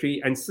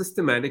territory and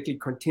systematically,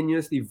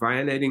 continuously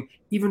violating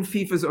even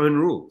FIFA's own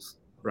rules,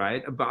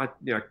 right? About,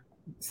 you know,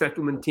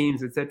 settlement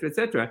teams, etc.,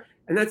 etc.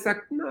 And that's like,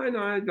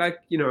 no, like,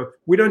 you know,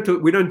 we don't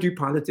do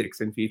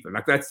politics in FIFA.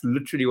 Like, that's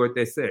literally what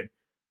they said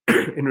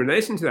in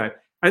relation to that.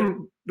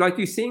 And like,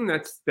 you're seeing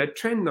that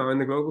trend now in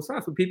the global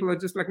South, where people are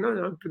just like,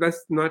 no,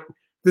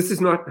 this is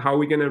not how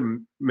we're going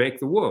to make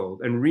the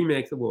world and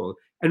remake the world.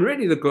 And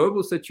really, the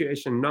global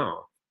situation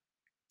now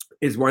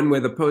is one where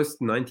the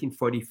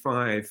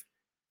post-1945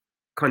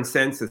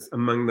 consensus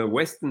among the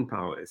Western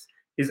powers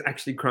is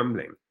actually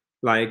crumbling.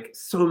 Like,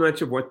 so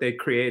much of what they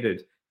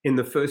created in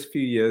the first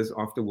few years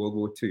after World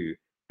War II,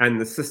 and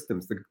the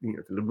systems, the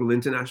liberal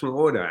international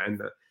order, and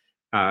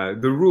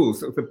the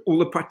rules, all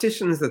the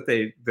partitions that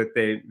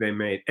they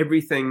made,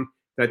 everything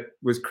that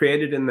was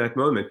created in that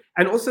moment,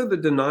 and also the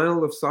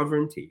denial of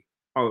sovereignty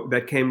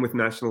that came with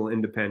national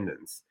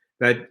independence.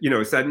 That, you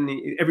know,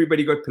 suddenly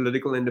everybody got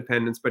political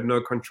independence, but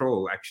no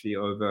control actually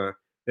over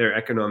their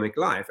economic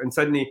life. And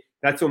suddenly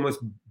that's almost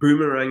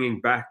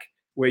boomeranging back,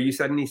 where you're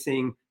suddenly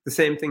seeing the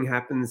same thing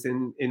happens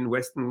in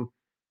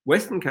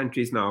Western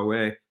countries now,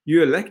 where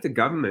you elect a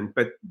government,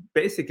 but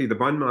basically the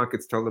bond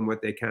markets tell them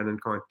what they can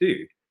and can't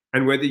do.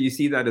 And whether you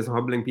see that as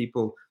hobbling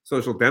people,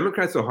 social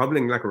democrats, or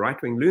hobbling like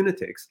right-wing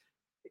lunatics,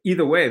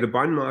 either way, the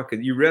bond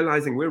market, you're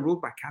realizing we're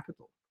ruled by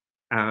capital,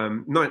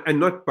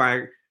 not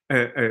by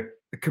a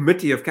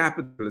committee of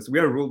capitalists. We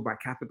are ruled by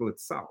capital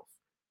itself.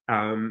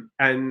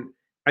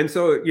 And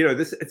so, you know,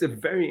 it's a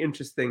very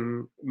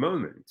interesting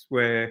moment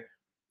where,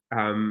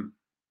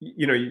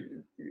 you know,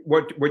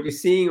 what you're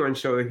seeing on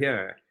show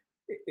here,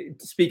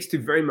 it speaks to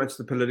very much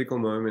the political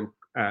moment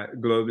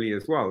globally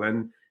as well,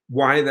 and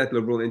why that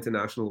liberal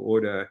international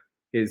order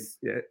is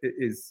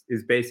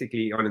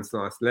basically on its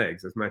last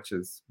legs, as much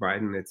as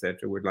Biden,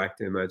 etc., would like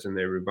to imagine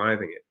they're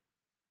reviving it.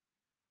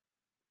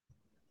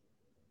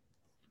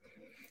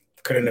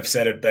 Couldn't have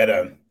said it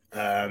better.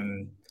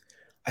 I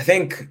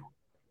think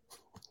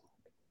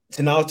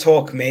to now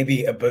talk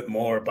maybe a bit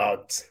more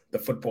about the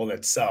football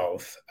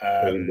itself.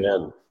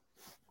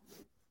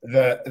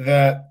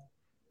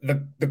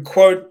 The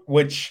quote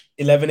which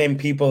 11M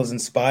People is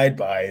inspired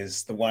by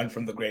is the one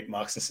from the great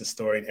Marxist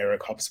historian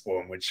Eric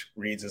Hobsbawm, which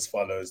reads as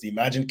follows: "The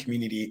imagined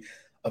community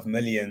of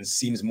millions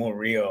seems more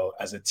real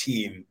as a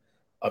team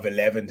of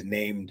 11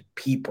 named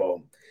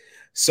people.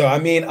 So, I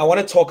mean, I want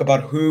to talk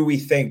about who we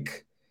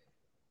think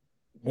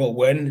will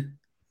win,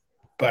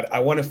 but I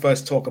want to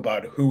first talk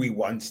about who we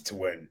want to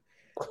win,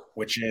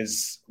 which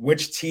is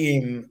which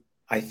team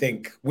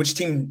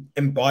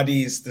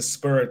embodies the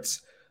spirit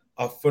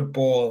of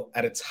football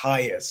at its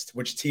highest,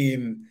 which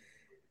team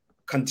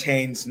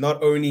contains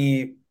not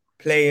only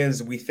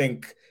players we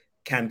think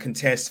can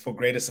contest for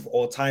greatest of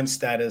all time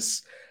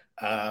status,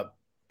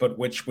 but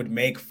which would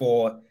make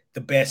for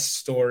the best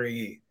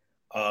story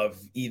of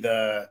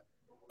either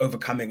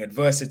overcoming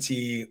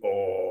adversity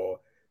or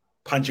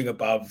punching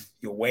above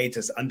your weight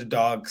as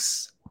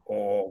underdogs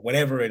or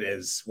whatever it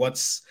is.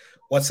 What's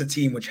a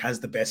team which has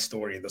the best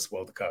story in this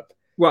World Cup?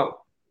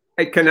 Well,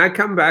 can I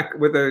come back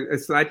with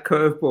a slight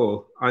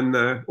curveball on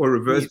the or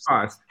reverse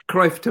pass,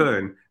 Cruyff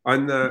turn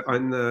on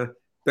the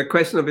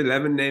question of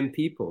 11 named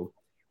people?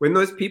 When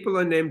those people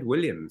are named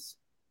Williams,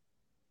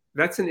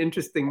 that's an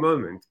interesting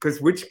moment,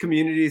 because which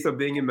communities are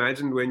being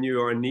imagined when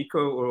you are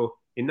Nico or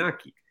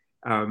Inaki?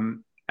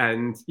 And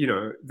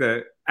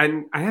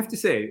I have to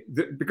say,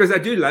 because I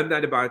do love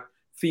that about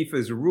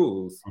FIFA's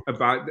rules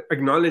about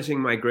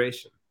acknowledging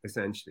migration,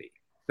 essentially,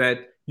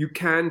 that you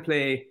can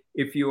play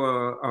if you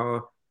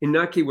are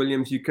Inaki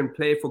Williams, you can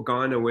play for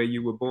Ghana, where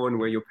you were born,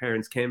 where your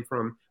parents came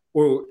from,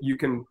 or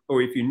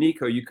if you're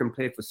Nico, you can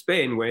play for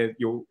Spain, where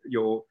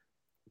your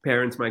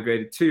parents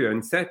migrated to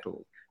and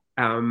settled.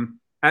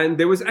 And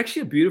there was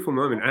actually a beautiful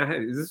moment.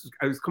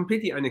 I was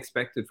completely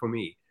unexpected for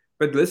me,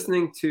 but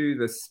listening to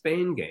the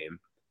Spain game,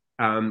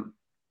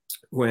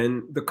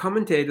 when the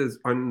commentators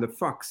on the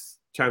Fox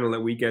channel that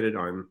we get it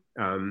on,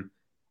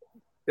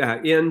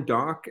 Ian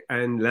Darke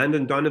and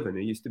Landon Donovan,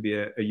 who used to be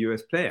a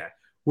US player,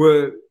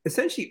 were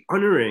essentially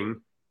honoring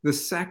the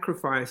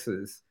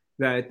sacrifices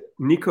that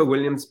Nico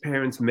Williams'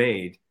 parents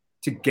made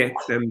to get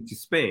them to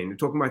Spain. We're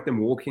talking about them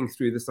walking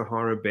through the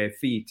Sahara bare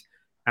feet,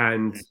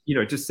 and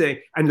just saying,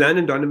 and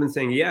Landon Donovan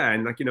saying, yeah,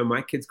 and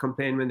my kids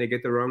complain when they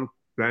get the wrong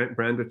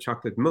brand of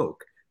chocolate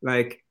milk,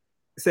 like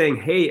saying,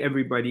 hey,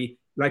 everybody,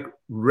 like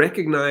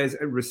recognize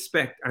and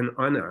respect and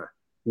honor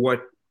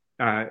what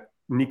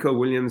Nico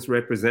Williams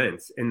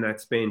represents in that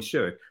Spain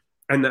shirt.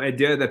 And the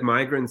idea that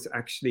migrants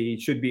actually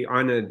should be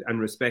honored and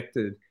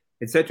respected,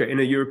 etc., in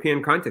a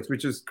European context,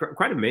 which is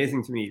quite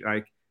amazing to me,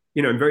 like,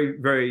 very,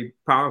 very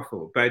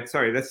powerful. But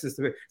sorry, that's just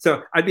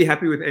so I'd be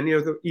happy with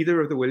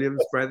either of the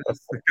Williams brothers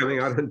coming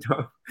out on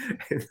top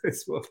in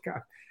this World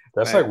Cup.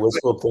 That's like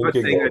wishful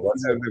thinking.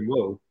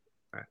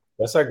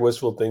 That's like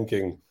wishful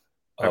thinking.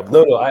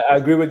 No, I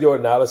agree with your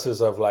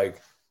analysis of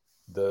like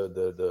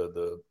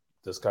the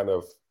this kind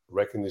of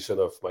recognition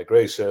of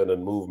migration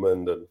and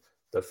movement, and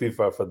the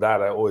FIFA, for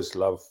that I always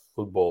love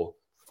football.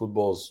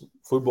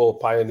 Football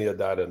pioneered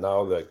that, and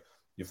now like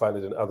you find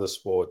it in other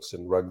sports,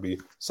 in rugby.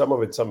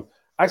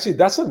 Actually,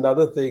 that's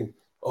another thing.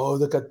 Oh,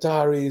 the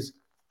Qataris,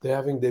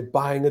 they're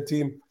buying a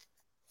team.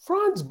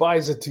 France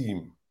buys a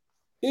team.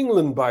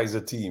 England buys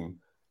a team.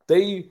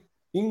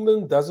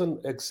 England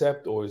doesn't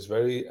accept or is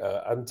very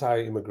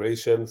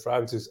anti-immigration.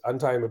 France is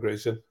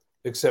anti-immigration,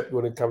 except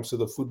when it comes to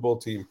the football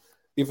team.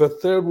 If a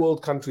third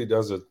world country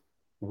does it,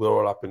 we're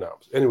all up in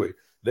arms. Anyway,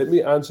 let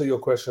me answer your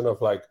question of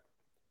like,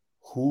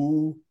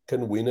 who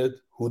can win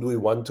it? Who do we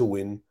want to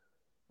win?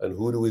 And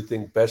who do we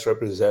think best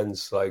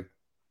represents like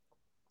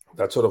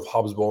that sort of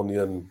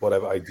Habsburgian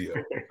whatever idea?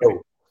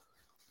 So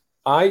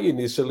I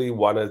initially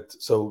wanted,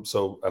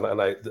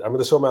 and I'm going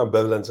to show my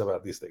ambivalence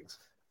about these things.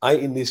 I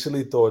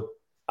initially thought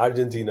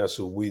Argentina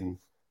should win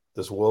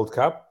this World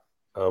Cup.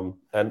 And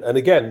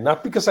again,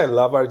 not because I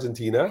love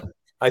Argentina.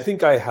 I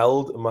think I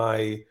held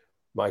my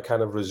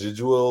kind of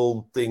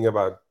residual thing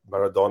about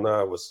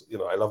Maradona was,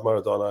 I love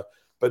Maradona.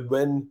 But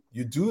when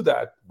you do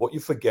that, what you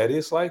forget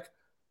is like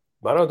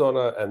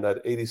Maradona and that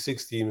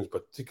 86 teams,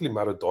 particularly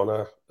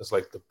Maradona, is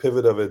like the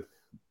pivot of it,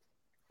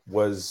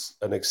 was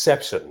an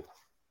exception.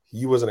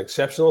 He was an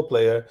exceptional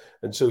player.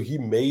 And so he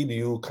made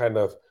you kind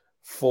of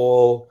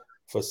fall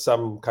for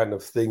some kind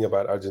of thing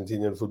about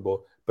Argentinian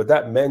football. But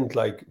that meant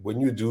like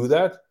when you do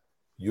that,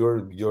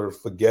 you're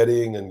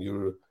forgetting and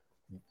you're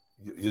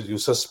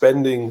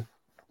suspending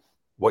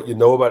what you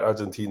know about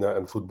Argentina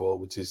and football,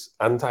 which is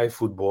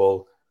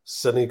anti-football,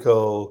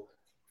 cynical.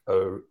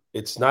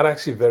 It's not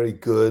actually very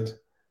good,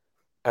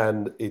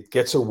 and it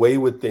gets away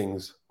with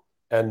things.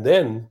 And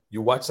then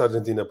you watch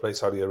Argentina play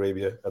Saudi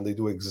Arabia, and they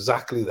do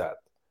exactly that.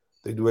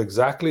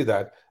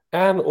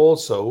 And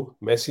also,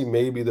 Messi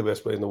may be the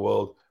best player in the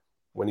world.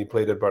 When he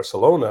played at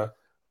Barcelona,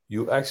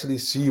 you actually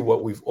see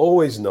what we've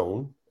always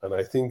known. And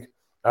I think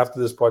after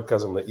this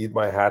podcast, I'm going to eat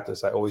my hat,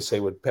 as I always say,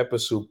 with pepper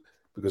soup,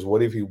 because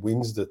what if he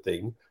wins the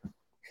thing?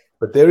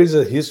 But there is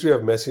a history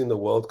of Messi in the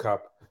World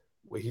Cup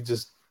where he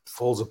just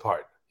falls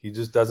apart. He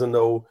just doesn't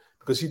know,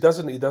 because he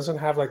doesn't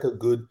have like a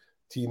good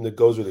team that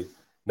goes with it.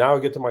 Now I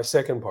get to my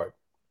second part.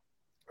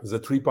 It's a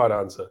 3-part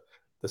answer.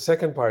 The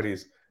second part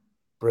is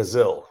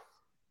Brazil.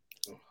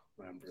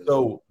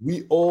 So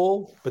we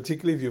all,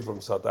 particularly if you're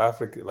from South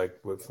Africa, like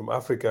from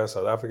Africa,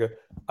 South Africa,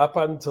 up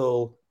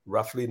until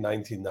roughly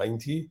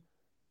 1990,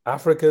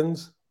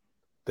 Africans,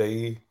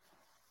 they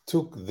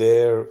took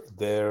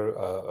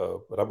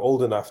but I'm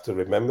old enough to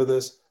remember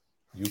this.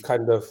 You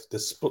kind of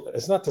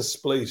it's not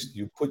displaced.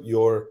 You put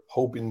your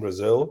hope in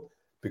Brazil,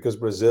 because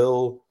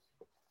Brazil,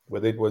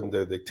 whether it was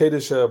the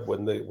dictatorship,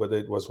 whether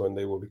it was when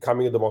they were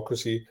becoming a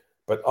democracy,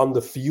 but on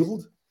the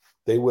field,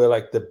 they were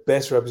like the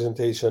best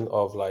representation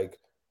of like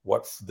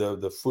what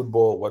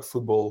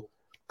football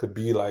could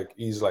be like.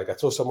 I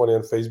saw someone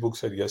on Facebook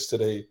said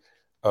yesterday,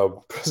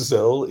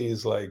 Brazil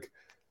is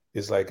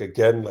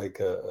again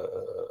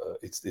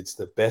it's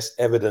the best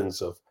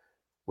evidence of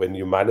when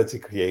humanity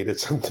created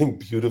something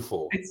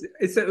beautiful.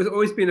 It's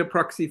always been a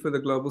proxy for the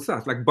global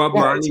South, like Bob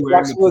Marley.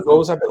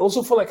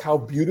 Also for like how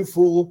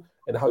beautiful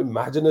and how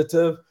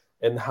imaginative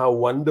and how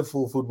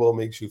wonderful football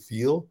makes you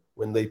feel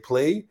when they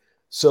play.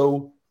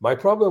 So my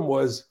problem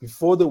was,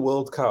 before the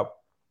World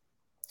Cup,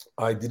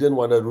 I didn't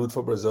want to root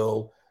for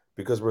Brazil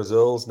because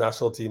Brazil's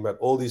national team had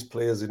all these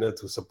players in it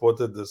who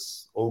supported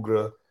this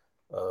ogre,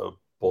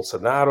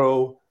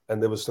 Bolsonaro.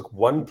 And there was like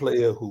one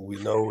player who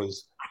we know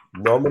is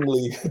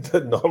nominally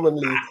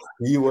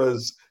he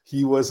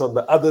was on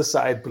the other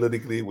side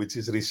politically, which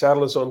is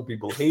Richarlison.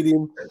 People hate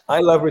him. I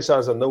love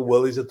Richarlison. No,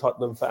 Willie's a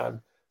Tottenham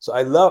fan. So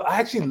I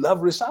actually love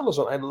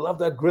Richarlison. I love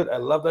that grit. I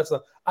love that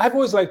stuff. I've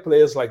always liked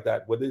players like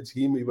that, whether it's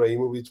him,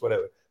 Ibrahimovic,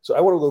 whatever. So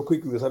I want to go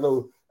quickly because I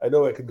know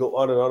I could go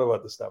on and on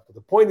about this stuff. But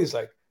the point is,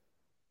 like,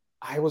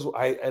 I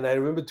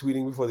remember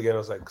tweeting before the game. I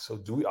was like, so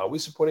are we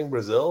supporting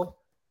Brazil?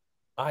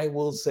 I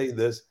will say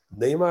this: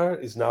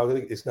 Neymar is now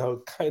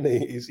kind of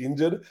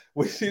injured,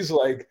 which is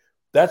like,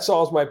 that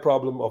solves my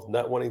problem of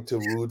not wanting to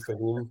root for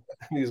him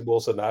and his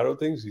Bolsonaro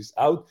things. He's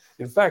out.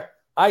 In fact,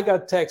 I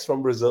got text from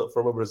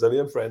a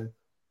Brazilian friend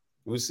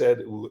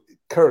who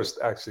cursed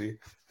actually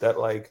that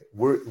like,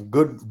 we're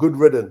good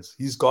riddance.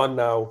 He's gone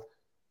now.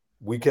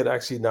 We can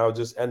actually now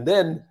and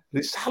then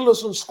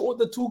Richarlison scored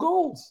the 2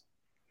 goals.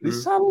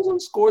 Richarlison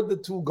scored the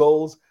 2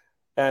 goals.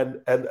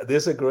 And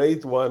there's a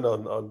great one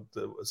on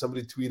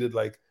somebody tweeted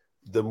like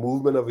the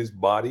movement of his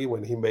body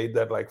when he made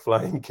that like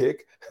flying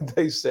kick.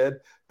 They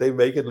said they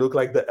make it look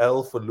like the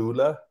L for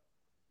Lula.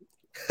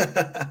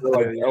 L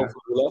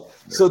for Lula.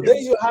 So there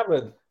you have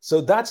it.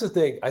 So that's the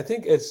thing. I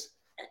think it's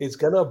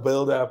gonna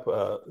build up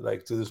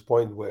like to this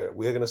point where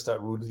we're gonna start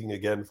rooting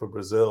again for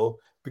Brazil,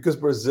 because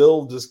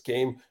Brazil just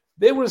came.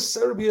 They were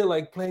Serbia,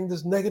 like playing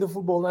this negative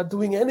football, not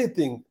doing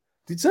anything.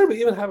 Did Serbia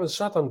even have a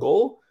shot on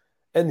goal?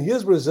 And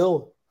here's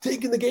Brazil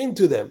taking the game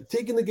to them,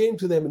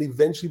 and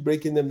eventually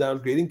breaking them down,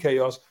 creating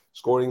chaos,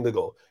 scoring the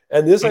goal.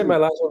 And this is my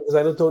last one, because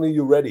I know, Tony,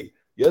 you're ready.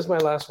 Here's my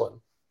last one.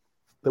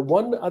 The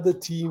one other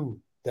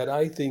team that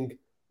I think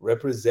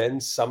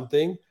represents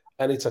something,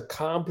 and it's a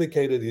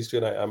complicated history,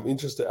 and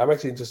I'm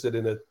actually interested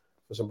in it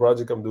for some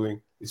project I'm doing,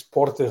 is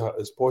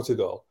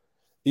Portugal.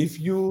 If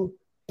you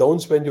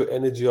don't spend your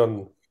energy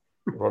on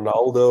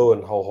Ronaldo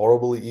and how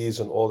horrible he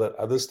is and all that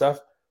other stuff,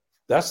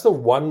 that's the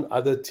one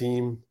other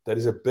team that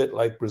is a bit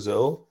like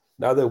Brazil.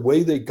 Now, the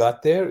way they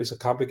got there is a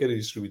complicated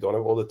history. We don't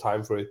have all the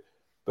time for it.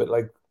 But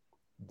like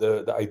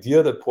the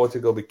idea that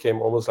Portugal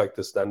became almost like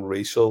this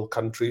non-racial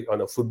country on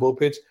a football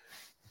pitch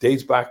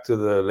dates back to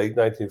the late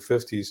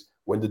 1950s,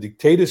 when the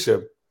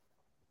dictatorship,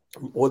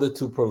 in order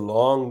to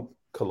prolong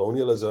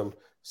colonialism,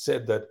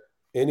 said that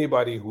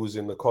anybody who's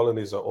in the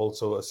colonies are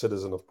also a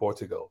citizen of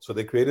Portugal. So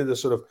they created a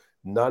sort of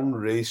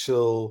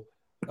non-racial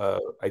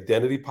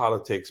identity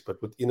politics,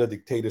 but within a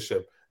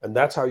dictatorship. And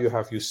that's how you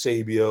have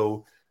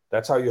Eusebio.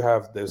 That's how you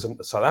have, there's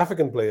a South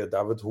African player,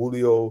 David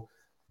Julio,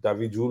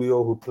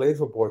 who played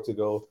for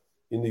Portugal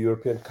in the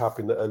European Cup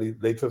in the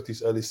late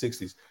 50s, early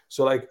 60s.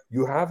 So like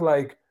you have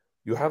like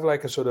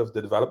a sort of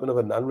the development of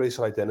a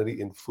non-racial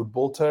identity in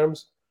football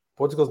terms.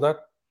 Portugal's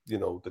not,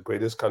 the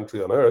greatest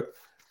country on earth,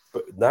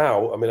 but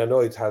now, I mean, I know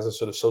it has a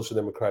sort of social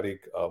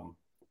democratic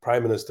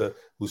prime minister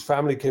whose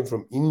family came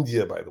from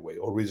India, by the way,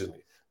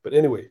 originally. But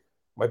anyway,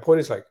 my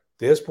point is like,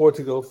 there's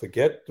Portugal,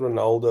 forget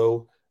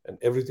Ronaldo and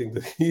everything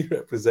that he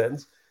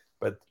represents.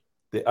 But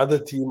the other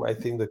team, I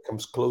think, that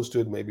comes close to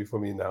it, maybe for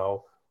me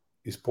now,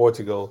 is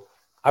Portugal.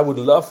 I would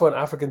love for an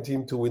African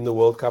team to win the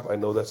World Cup. I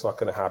know that's not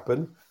going to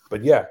happen.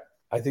 But yeah,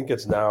 I think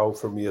it's now,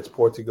 for me, it's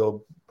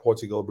Portugal,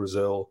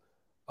 Brazil.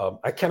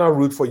 I cannot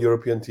root for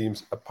European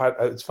teams.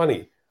 It's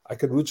funny. I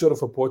could root sort of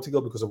for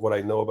Portugal because of what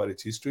I know about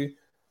its history,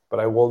 but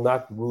I will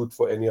not root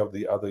for any of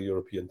the other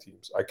European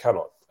teams. I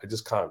cannot. I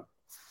just can't.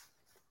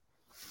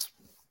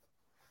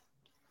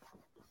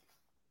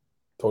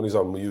 Tony's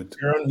on mute.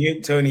 You're on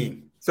mute,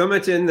 Tony. So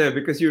much in there,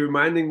 because you're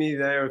reminding me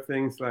there of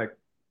things like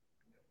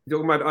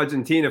talking about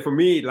Argentina. For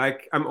me,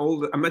 like I'm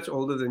much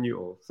older than you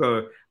all.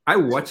 So I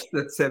watched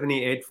that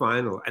 78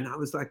 final, and I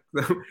was like,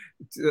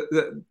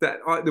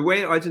 the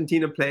way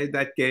Argentina played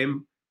that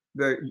game,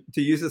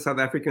 to use the South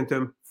African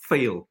term,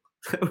 fail.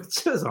 It was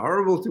just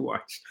horrible to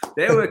watch.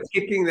 They were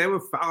kicking, they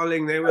were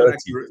fouling, they were like,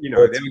 they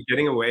were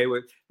getting away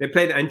with. They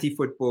played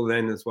anti-football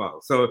then as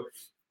well. So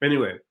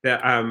anyway,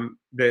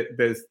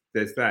 there's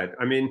that.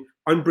 I mean,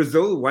 on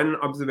Brazil, one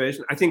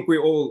observation, I think we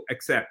all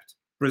accept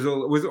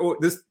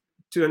this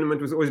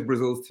tournament was always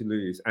Brazil's to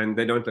lose, and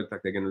they don't look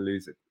like they're going to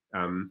lose it.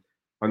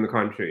 On the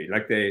contrary,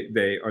 like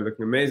they are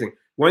looking amazing.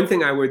 One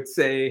thing I would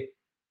say,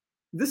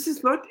 this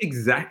is not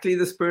exactly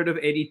the spirit of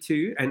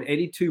 82, and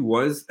 82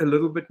 was a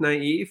little bit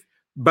naive,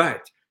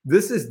 but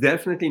this is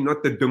definitely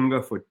not the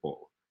Dunga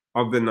football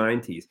of the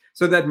 90s.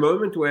 So that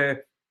moment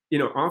where,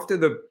 after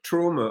the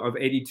trauma of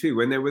 82,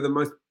 when they were the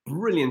most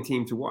brilliant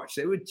team to watch,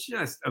 they were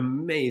just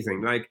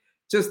amazing. Like,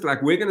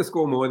 we're going to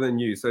score more than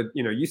you. So,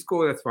 you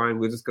score, that's fine.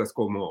 We'll just go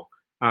score more.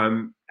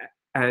 And,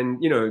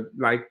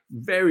 like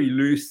very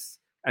loose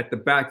at the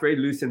back, very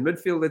loose in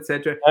midfield,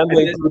 etc. And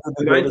they included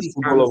the greatest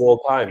football of all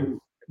time.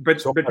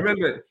 But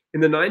remember, in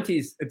the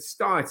 90s, it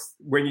starts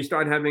when you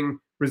start having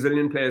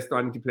Brazilian players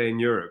starting to play in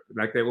Europe.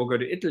 Like, they all go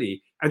to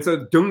Italy. And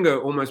so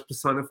Dunga almost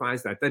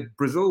personifies that. That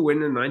Brazil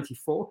win in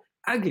 94,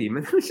 ugly,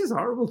 man. It was just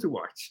horrible to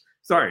watch.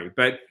 Sorry.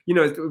 But,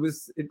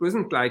 it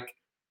wasn't like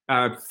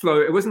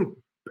flow. It wasn't,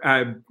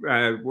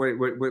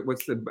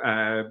 what's the,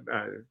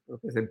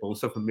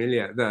 Bolsa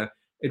Familia.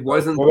 It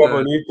wasn't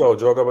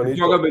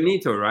Joga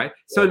Bonito, right?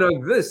 So now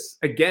this,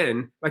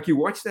 again, like you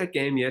watched that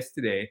game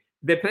yesterday,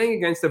 they're playing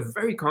against a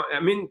very,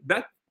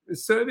 that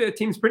Serbia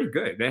team's pretty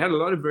good. They had a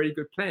lot of very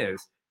good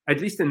players,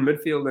 at least in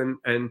midfield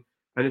and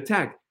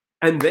attack.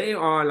 And they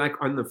are like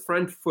on the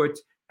front foot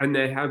and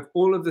they have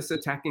all of this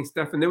attacking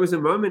stuff. And there was a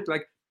moment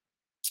like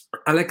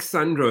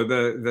Alexandro,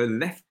 the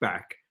left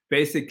back,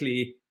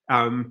 basically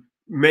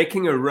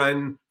making a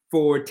run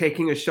for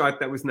taking a shot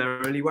that was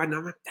narrowly wide. And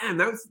I'm like, damn,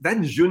 that's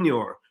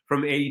Junior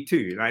from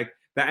 82. Like,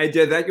 the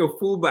idea that your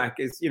fullback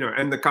is,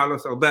 and the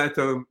Carlos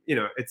Alberto,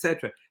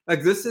 etc.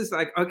 Like, this is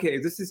like, okay,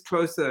 this is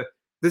closer.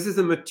 This is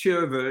a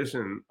mature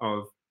version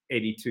of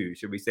 82,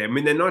 should we say. I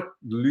mean, they're not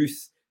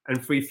loose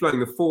and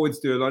free-flowing. The forwards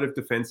do a lot of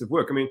defensive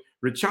work. I mean,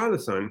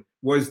 Richarlison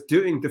was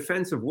doing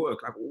defensive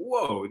work. Like,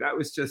 whoa, that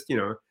was just,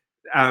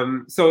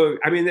 so,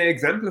 I mean, they're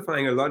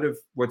exemplifying a lot of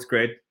what's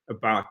great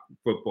about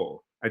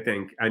football, I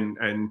think. And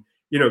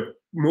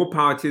more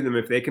power to them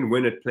if they can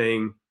win it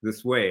playing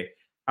this way.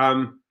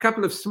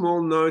 Couple of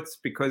small notes,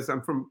 because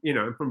I'm from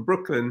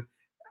Brooklyn.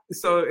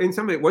 So in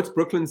some way, what's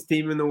Brooklyn's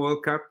team in the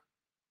World Cup?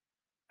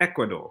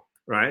 Ecuador,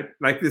 right?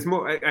 Like, there's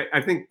more.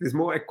 I think there's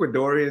more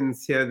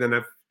Ecuadorians here than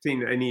I've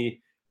seen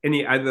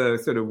any other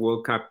sort of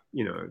World Cup,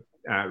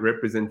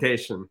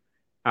 representation.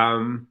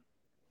 I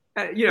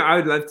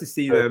would love to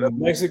see them. The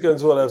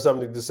Mexicans will have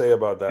something to say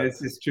about that.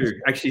 This is true.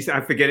 Actually,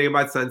 I'm forgetting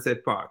about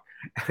Sunset Park.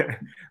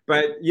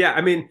 But yeah,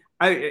 I mean,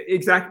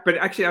 but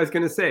actually, I was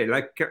going to say,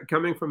 like,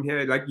 coming from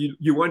here, like,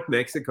 you want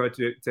Mexico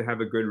to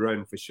have a good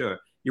run for sure.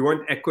 You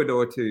want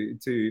Ecuador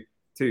to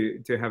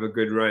have a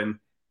good run.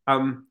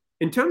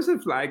 In terms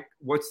of, like,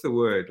 what's the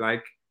word?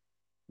 Like,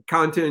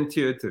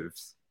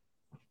 counterintuitives.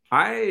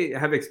 I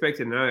have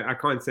expected, now I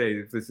can't say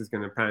if this is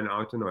going to pan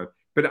out or not,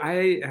 but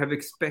I have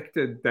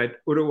expected that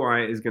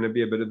Uruguay is going to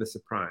be a bit of a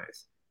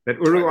surprise. That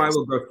Uruguay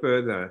will go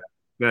further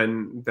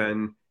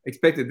than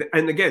expected.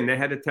 And again, they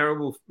had a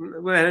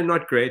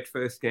not great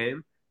first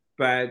game,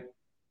 but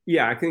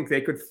yeah, I think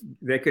they could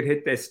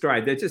hit their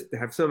stride. They just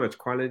have so much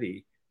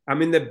quality. I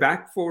mean, the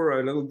back four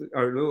are a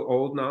little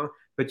old now,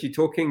 but you're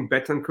talking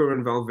Betancourt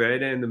and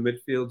Valverde in the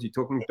midfield. You're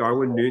talking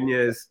Darwin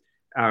Nunez,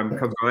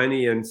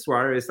 Cavani and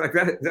Suarez. Like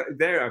that,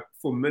 they're a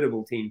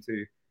formidable team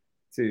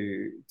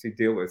to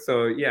deal with.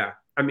 So yeah,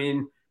 I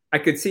mean, I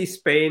could see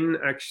Spain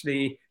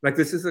actually, like,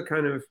 this is a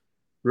kind of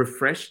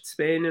refreshed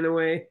Spain in a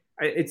way.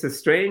 It's a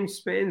strange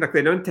Spain. Like,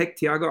 they don't take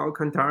Thiago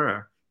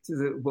Alcantara to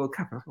the World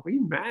Cup. Are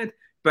you mad?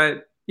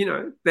 But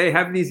they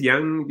have these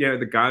young,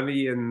 the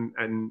Gavi and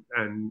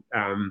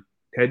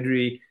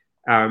Pedri.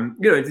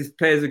 These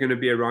players are going to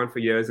be around for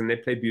years, and they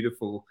play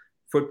beautiful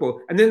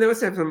football. And then they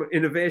also have some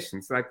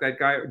innovations, like that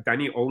guy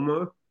Dani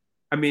Olmo.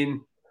 I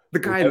mean, the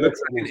guy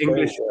looks like an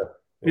English.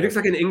 He looks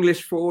like an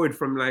English forward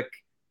from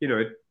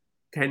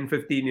 10,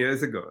 15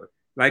 years ago.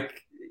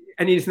 Like,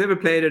 and he's never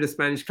played at a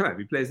Spanish club.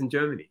 He plays in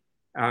Germany.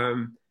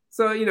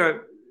 So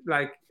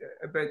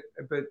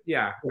but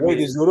yeah. Wait,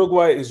 is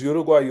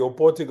Uruguay your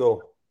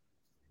Portugal?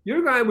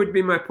 Uruguay would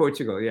be my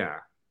Portugal. Yeah.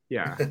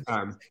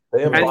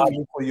 They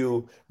embody for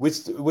you,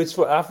 which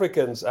for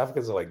Africans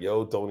are like,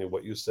 yo, Tony,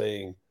 what you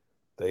saying?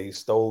 They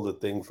stole the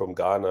thing from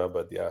Ghana,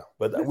 but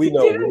we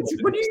know.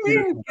 What do you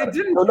mean?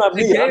 No, not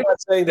me. I'm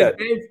not saying that.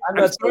 I'm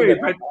not saying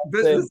that.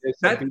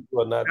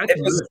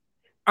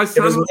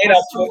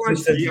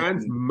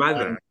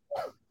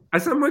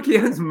 Asamoah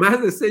Gyan's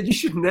mother said, you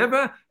should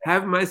never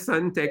have my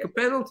son take a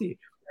penalty.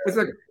 It's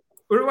like,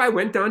 Uruguay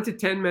went down to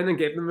 10 men and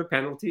gave them a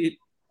penalty.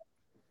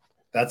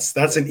 That's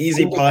an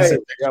easy pass.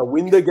 Yeah,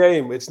 win the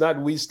game. It's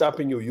not we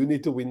stopping you. You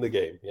need to win the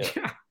game.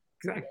 Yeah,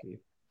 exactly.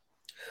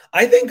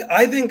 I think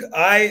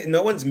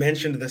no one's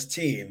mentioned this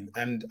team,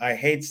 and I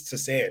hate to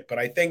say it, but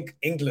I think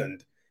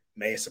England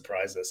may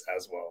surprise us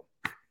as well.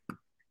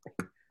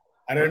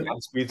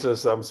 I'm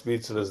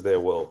speechless there,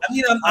 Will. I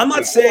mean, I'm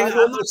not saying.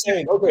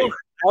 Okay,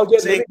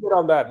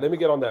 let me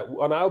get on that.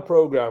 On our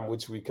program,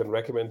 which we can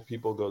recommend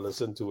people go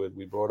listen to it,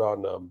 we brought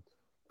on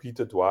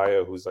Peter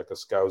Dwyer, who's like a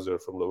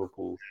Scouser from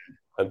Liverpool,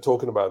 and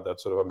talking about that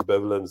sort of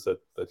ambivalence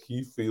that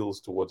he feels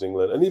towards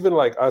England, and even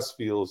like us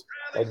feels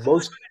like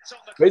most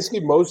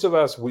of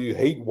us, we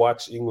hate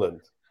watch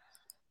England,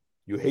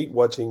 you hate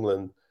watch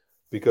England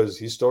because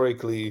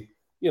historically,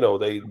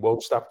 they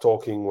won't stop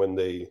talking when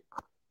they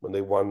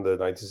won the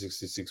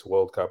 1966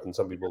 World Cup, and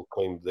some people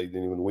claim they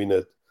didn't even win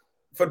it.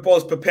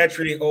 Football's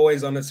perpetually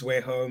always on its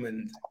way home,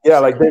 and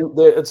like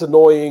it's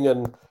annoying.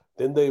 And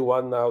then they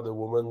won now the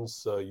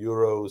women's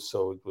Euros,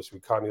 so it was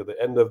kind of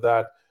the end of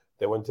that.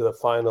 They went to the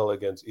final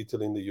against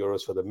Italy in the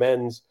Euros for the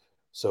men's.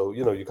 So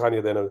you kind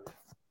of then.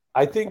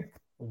 I think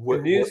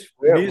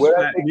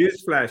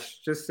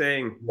newsflash, just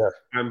saying. Yeah.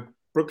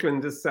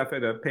 Brooklyn just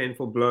suffered a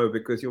painful blow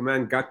because your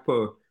man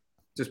Gakpo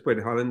just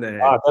put Holland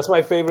ahead. That's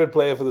my favorite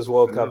player for this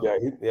World Cup.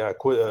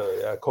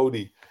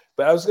 Cody.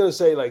 But I was going to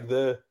say, like,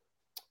 the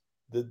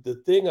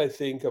thing I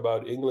think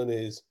about England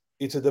is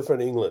it's a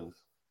different England.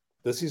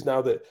 This is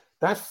now that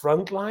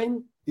front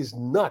line is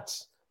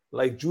nuts.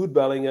 Like Jude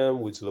Bellingham,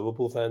 which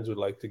Liverpool fans would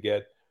like to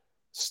get.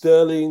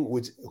 Sterling,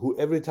 who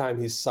every time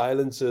he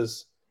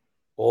silences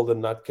all the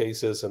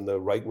nutcases and the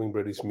right-wing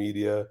British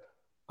media.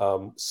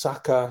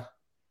 Saka.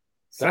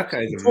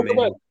 Saka is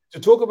amazing. To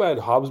talk about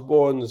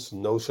Hobsbawm's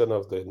notion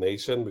of the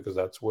nation, because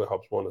that's where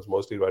Hobsbawm is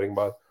mostly writing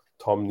about,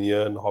 Tom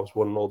Near and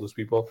Hobsbawm and all those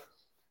people.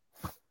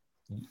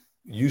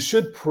 You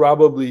should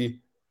probably,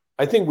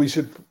 I think we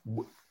should,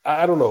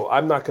 I don't know,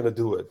 I'm not going to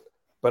do it,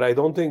 but I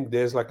don't think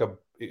there's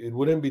it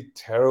wouldn't be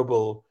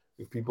terrible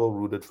if people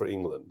rooted for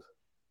England.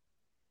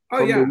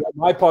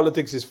 My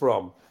politics is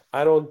from,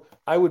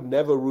 I would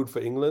never root for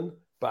England,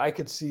 but I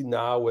could see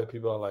now where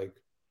people are like,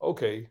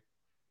 okay,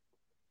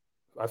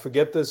 I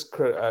forget this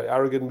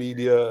arrogant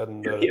media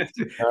and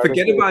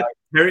forget about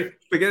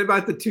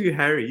the two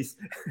Harrys.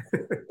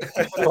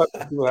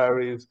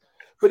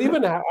 But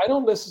even I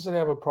don't necessarily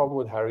have a problem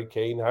with Harry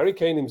Kane. Harry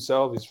Kane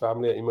himself, his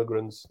family are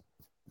immigrants.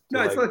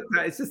 No, it's not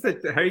that. It's just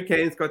that Harry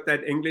Kane's got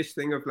that English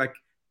thing of like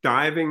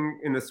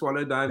diving in the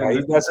swallow diving. Yeah,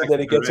 he does it, then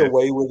he gets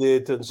away with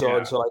it, and so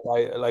on. So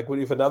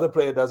if another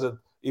player does it,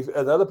 if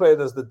another player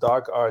does the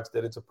dark arts,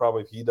 then it's a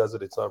problem. If he does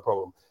it, it's not a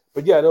problem.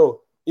 But yeah,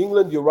 no.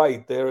 England, you're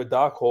right. They're a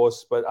dark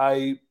horse, but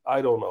I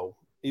don't know.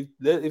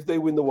 If they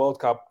win the World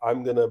Cup,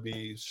 I'm going to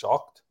be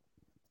shocked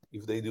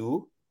if they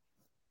do.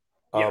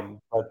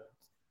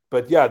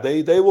 But yeah,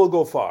 they will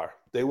go far.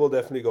 They will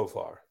definitely go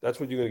far. That's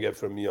what you're going to get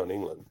from me on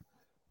England.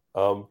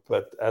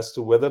 But as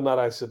to whether or not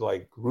I should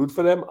root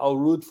for them, I'll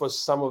root for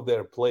some of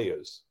their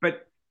players.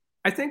 But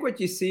I think what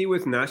you see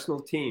with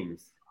national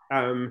teams,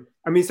 so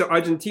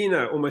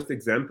Argentina almost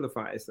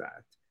exemplifies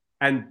that.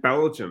 And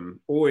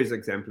Belgium always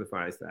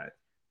exemplifies that.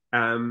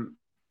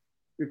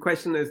 The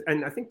question is,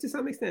 and I think to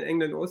some extent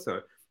England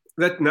also,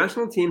 that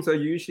national teams are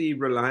usually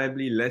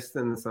reliably less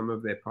than the sum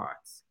of their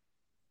parts.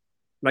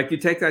 Like you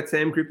take that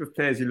same group of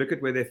players, you look at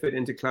where they fit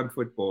into club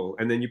football,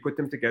 and then you put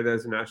them together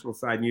as a national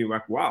side, and you're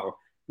like, wow,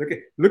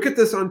 look at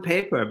this on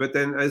paper. But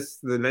then, as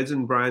the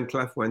legend Brian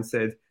Clough once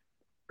said,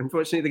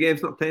 unfortunately, the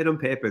game's not played on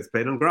paper; it's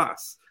played on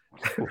grass.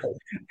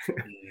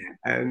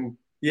 And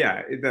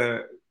yeah,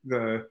 they're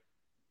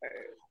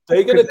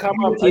going to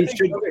come up.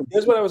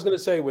 Here's what I was going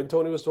to say when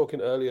Tony was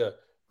talking earlier,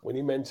 when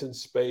he mentioned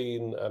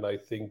Spain, and I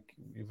think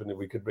even if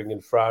we could bring in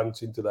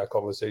France into that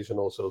conversation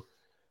also,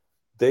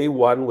 they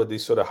won with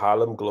these sort of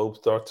Harlem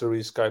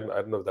Globetrotters kind.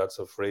 I don't know if that's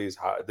a phrase.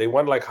 They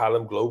won like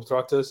Harlem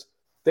Globetrotters.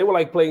 They were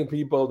like playing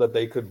people that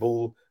they could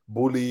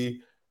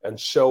bully and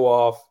show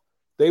off.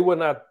 They were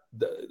not.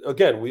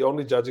 Again, we're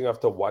only judging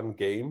after one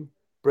game.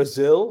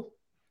 Brazil,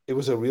 it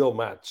was a real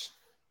match.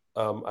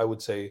 I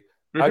would say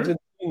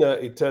Argentina,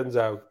 it turns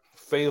out,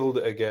 failed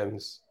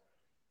against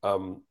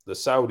the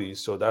Saudis,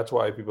 so that's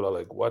why people are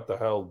like, "What the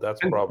hell?" That's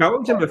probably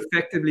Belgium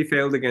effectively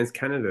failed against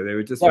Canada. They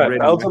were just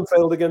Belgium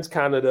failed against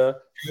Canada.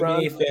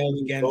 France failed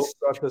against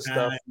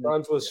stuff.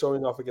 France was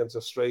showing off against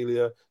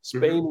Australia.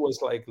 Spain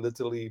was like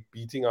literally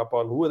beating up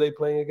on who were they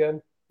playing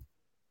again?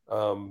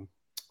 Costa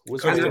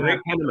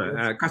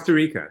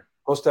Rica.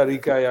 Costa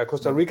Rica, yeah.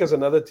 Costa Rica is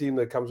another team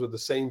that comes with the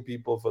same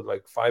people for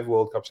like 5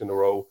 World Cups in a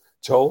row.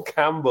 Joel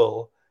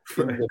Campbell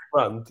in the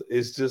front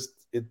is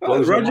just it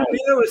blows. Roger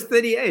Milla was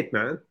 38,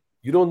 man.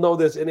 You don't know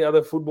there's any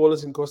other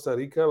footballers in Costa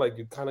Rica. Like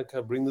you kind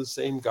of bring the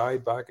same guy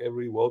back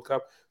every World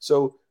Cup.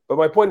 So, but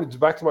my point is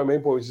back to my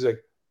main point, which is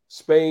like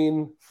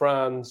Spain,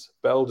 France,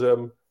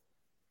 Belgium.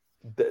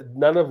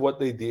 None of what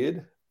they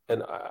did,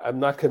 and I'm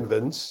not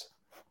convinced.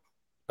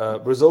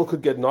 Brazil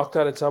could get knocked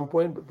out at some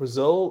point, but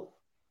Brazil,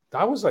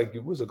 it was like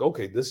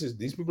okay,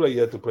 these people are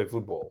here to play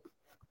football.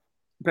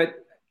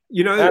 But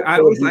I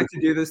always like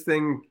to do this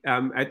thing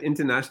at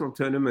international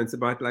tournaments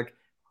about like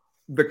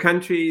the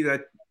country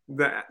that.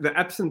 The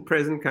absent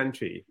present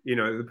country,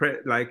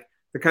 the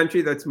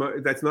country that's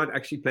not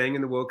actually playing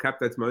in the World Cup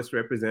that's most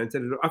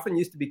represented. It often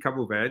used to be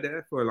Cabo Verde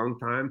for a long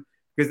time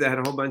because they had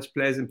a whole bunch of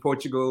players in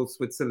Portugal,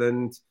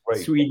 Switzerland,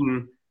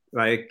 Sweden.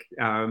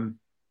 I'm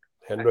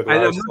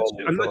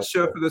not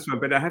sure for this one,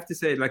 but I have to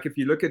say, like if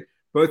you look at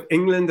both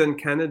England and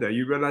Canada,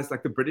 you realize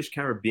like the British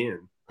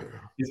Caribbean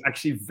is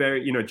actually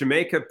very,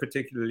 Jamaica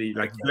particularly,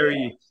 like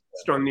very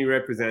strongly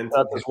represented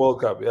at this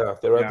World Cup. Yeah,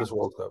 they're at this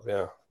World Cup.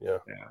 Yeah.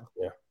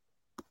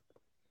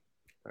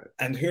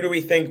 And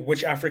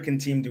which African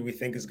team do we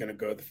think is going to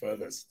go the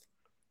furthest?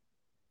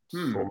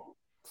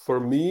 For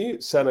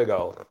me,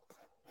 Senegal.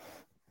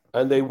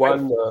 And they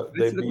won.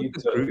 They Let's look beat.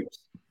 at the groups.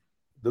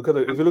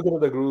 If you look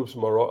at the groups,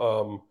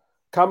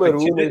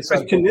 Cameroon is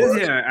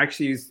Tunisia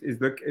actually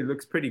it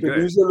looks pretty good.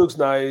 Tunisia looks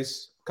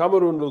nice.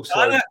 Cameroon looks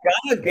Ghana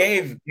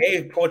gave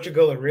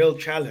Portugal a real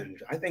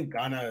challenge. I think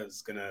Ghana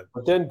is gonna.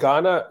 But then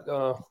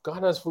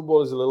Ghana's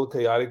football is a little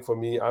chaotic for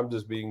me. I'm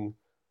just being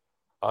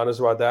honest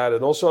about that.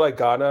 And also, like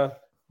Ghana,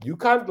 you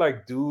can't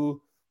like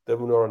do the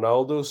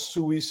Ronaldo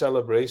Sui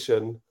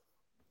celebration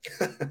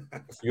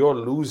if you're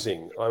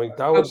losing. I mean,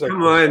 that was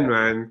come on,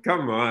 man.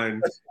 Come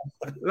on.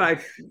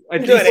 Like,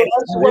 at least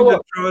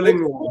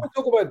trolling.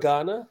 Talk about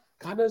Ghana.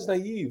 Ghana's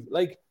naive.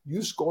 Like,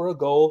 you score a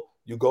goal,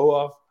 you go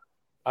off.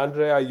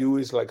 Andre Ayew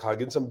is like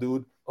hugging some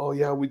dude. Oh,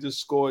 yeah, we just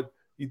scored.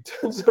 He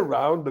turns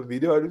around the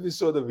video. I really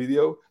saw the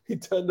video. He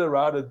turned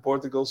around and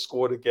Portugal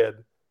scored again.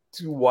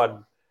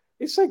 2-1.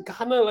 It's like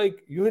Ghana,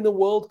 like, you're in a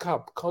World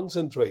Cup.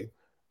 Concentrate.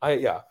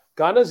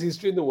 Ghana's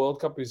history in the World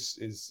Cup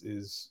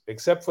is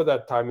except for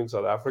that time in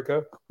South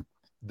Africa,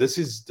 this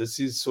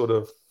is sort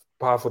of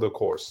par for the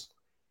course.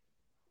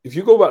 If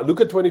you go back, look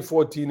at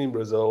 2014 in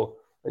Brazil,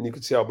 and you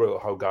could see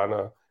how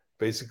Ghana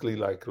basically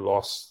like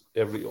lost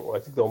I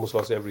think they almost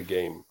lost every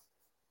game.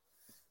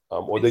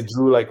 Or they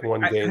drew like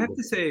one game. I have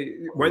to say,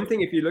 one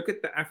thing, if you look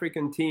at the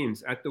African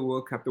teams at the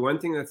World Cup, the one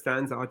thing that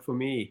stands out for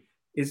me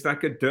is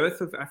like a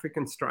dearth of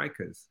African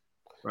strikers,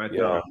 right?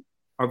 Yeah.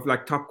 Of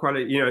like top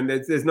quality, and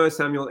there's no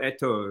Samuel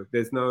Eto'o.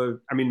 There's no,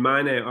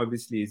 Mane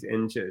obviously is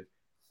injured.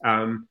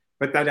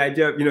 But that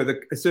idea of,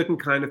 a certain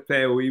kind of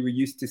player we were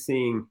used to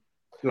seeing,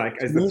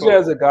 like as Tunisia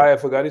has a guy, I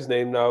forgot his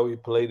name now. He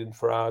played in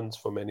France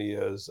for many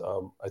years.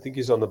 I think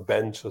he's on the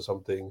bench or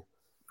something.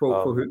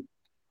 For who?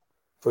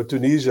 For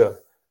Tunisia.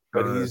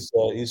 But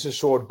he's a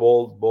short,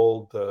 bald,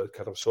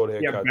 kind of short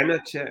haircut. Yeah,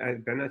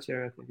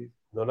 Benacer, I think he's.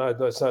 No,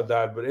 it's not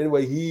that. But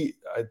anyway,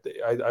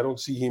 I don't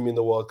see him in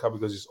the World Cup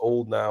because he's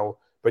old now.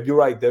 But you're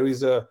right. There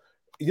is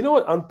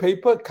what? On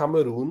paper,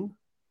 Cameroon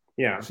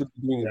should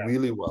be doing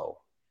really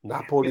well.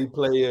 Napoli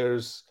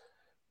players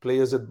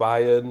at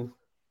Bayern.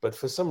 But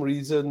for some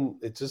reason,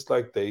 it's just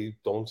like they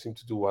don't seem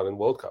to do well in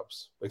World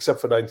Cups, except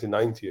for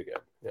 1990 again.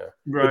 Yeah.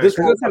 Right.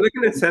 But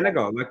looking at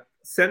Senegal, like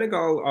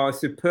Senegal are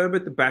superb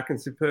at the back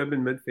and superb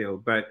in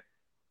midfield, but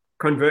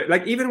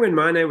even when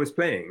Mane was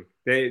playing,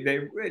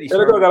 they really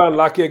Senegal got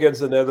unlucky against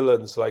the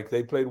Netherlands. Like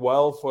they played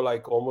well for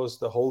like almost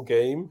the whole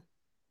game,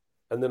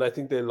 and then I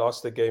think they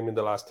lost the game in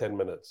the last 10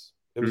 minutes.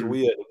 It was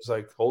weird. It was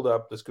like, hold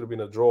up, this could have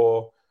been a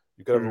draw.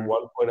 You could have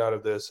 1 point out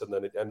of this, and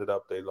then it ended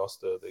up they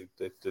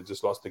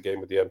just lost the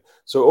game at the end.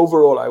 So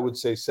overall, I would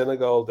say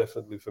Senegal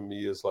definitely for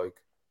me is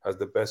like has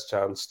the best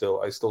chance still.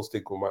 I still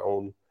stick with my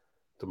own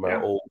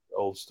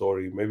old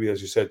story. Maybe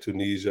as you said,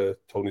 Tunisia.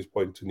 Tony's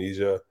point,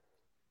 Tunisia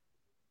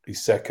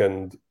is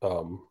second,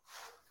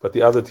 but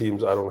the other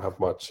teams I don't have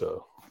much. I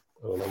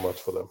don't have much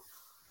for them.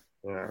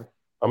 Yeah.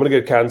 I'm going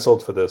to get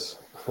cancelled for this.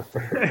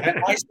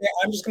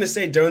 I'm just going to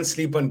say don't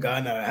sleep on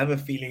Ghana. I have a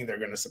feeling they're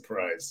going to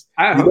surprise.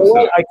 I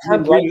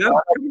can't we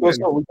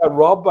got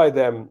robbed by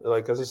them,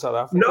 like as a South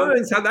African. No,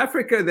 in South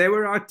Africa, they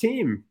were our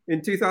team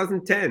in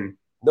 2010.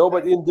 No,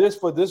 but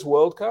for this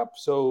World Cup,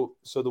 so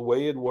the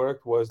way it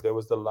worked was there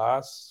was the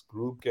last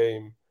group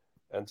game,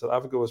 and South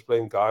Africa was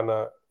playing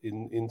Ghana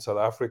in South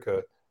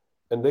Africa,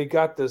 and they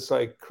got this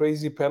like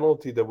crazy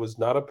penalty that was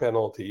not a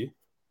penalty,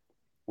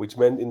 which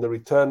meant in the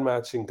return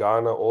match in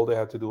Ghana, all they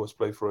had to do was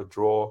play for a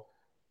draw.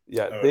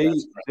 Yeah, I don't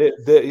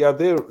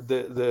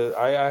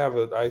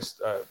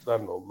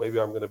know, maybe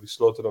I'm going to be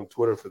slaughtered on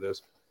Twitter for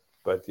this,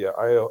 but yeah,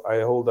 I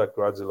hold that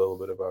grudge a little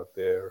bit about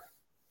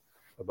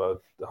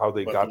how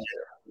they got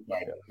there.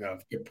 Right. Yeah,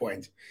 good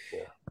point.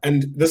 Yeah.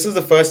 And this is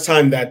the first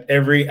time that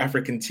every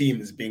African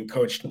team is being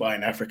coached by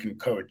an African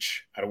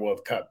coach at a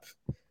World Cup.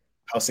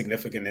 How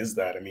significant is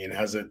that? I mean,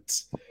 has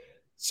it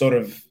sort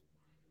of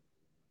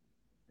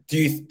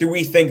do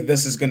we think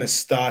this is going to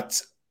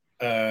start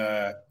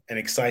an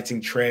exciting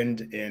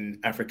trend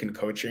in African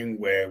coaching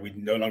where we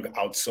no longer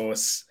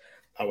outsource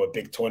our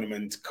big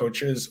tournament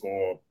coaches,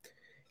 or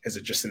is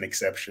it just an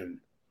exception?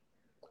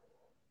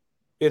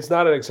 It's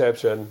not an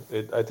exception.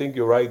 I think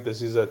you're right.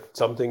 This is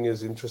something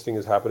interesting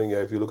is happening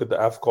here. If you look at the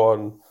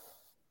AFCON,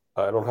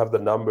 I don't have the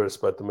numbers,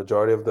 but the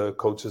majority of the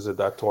coaches at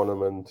that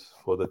tournament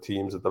for the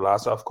teams at the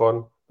last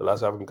AFCON, the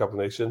last African Cup of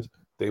Nations,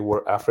 they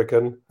were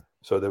African.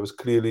 So there was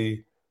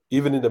clearly,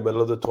 even in the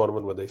middle of the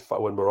tournament,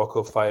 when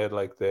Morocco fired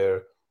like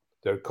their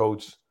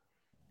coach,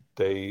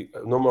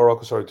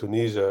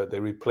 Tunisia, they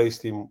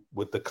replaced him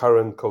with the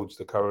current coach,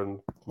 the current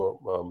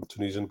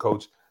Tunisian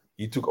coach.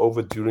 He took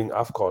over during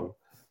AFCON.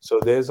 So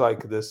there's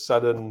like this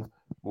sudden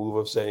move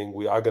of saying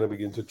we are going to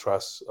begin to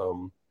trust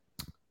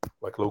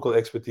like local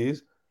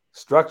expertise.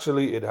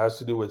 Structurally, it has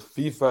to do with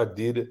FIFA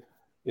did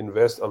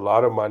invest a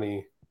lot of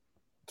money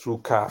through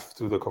CAF,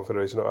 through the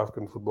Confederation of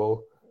African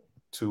Football,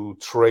 to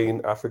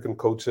train African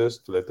coaches,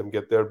 to let them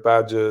get their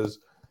badges.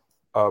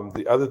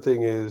 The other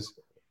thing is,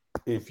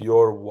 if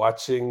you're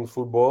watching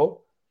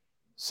football,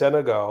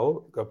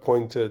 Senegal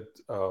appointed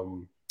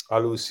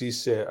Aliou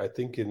Cisse, I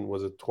think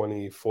was it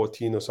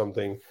 2014 or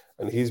something,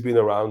 and he's been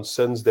around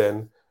since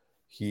then.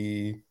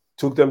 He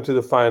took them to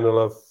the final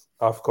of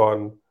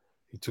AFCON.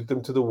 He took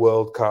them to the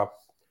World Cup,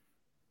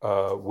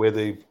 where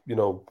they,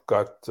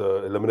 got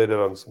eliminated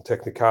on some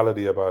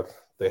technicality about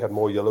they had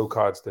more yellow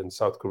cards than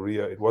South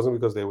Korea. It wasn't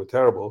because they were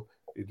terrible.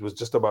 It was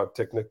just about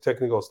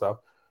technical stuff.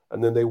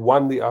 And then they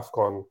won the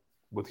AFCON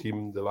with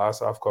him, the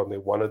last AFCON. They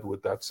won it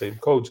with that same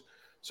coach.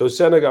 So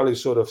Senegal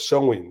is sort of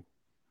showing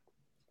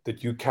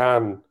that you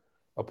can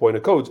appoint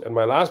a coach. And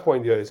my last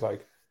point here is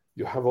like,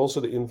 you have also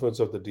the influence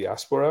of the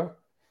diaspora.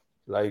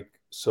 Like,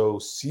 so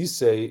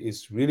Cisse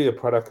is really a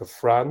product of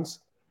France,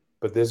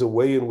 but there's a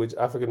way in which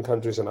African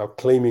countries are now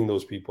claiming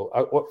those people.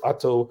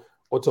 Otto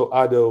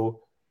Addo,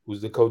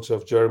 who's the coach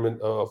of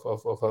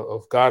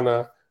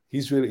Ghana,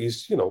 he's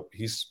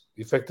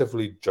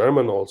effectively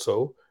German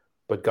also,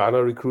 but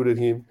Ghana recruited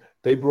him.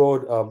 They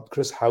brought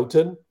Chris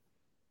Houghton,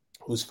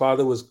 whose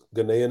father was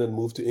Ghanaian and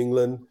moved to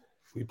England.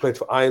 He played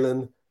for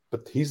Ireland,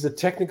 but he's the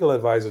technical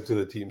advisor to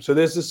the team. So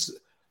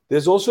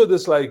there's also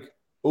this like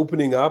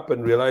opening up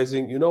and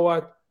realizing, you know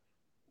what?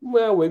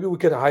 Well, maybe we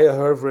could hire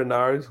Hervé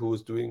Renard, who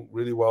is doing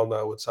really well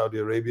now with Saudi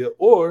Arabia,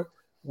 or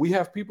we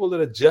have people that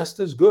are just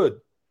as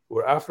good, who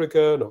are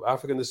African, of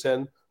African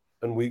descent,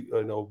 and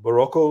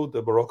Barocco,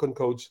 the Moroccan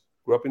coach,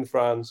 grew up in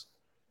France,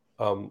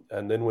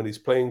 and then when his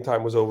playing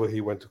time was over,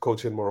 he went to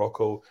coach in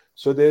Morocco.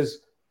 So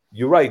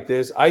you're right.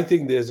 I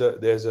think there's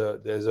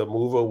a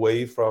move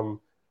away from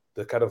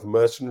the kind of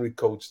mercenary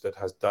coach that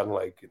has done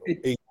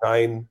 8,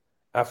 9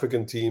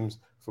 African teams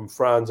from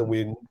France, and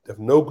we have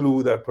no clue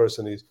who that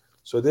person is.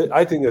 So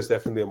I think there's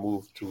definitely a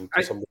move to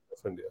something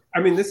different here.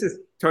 I mean, this is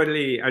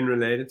totally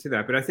unrelated to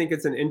that, but I think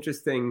it's an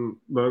interesting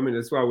moment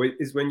as well,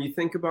 is when you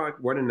think about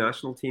what a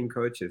national team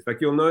coach is.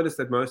 Like, you'll notice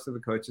that most of the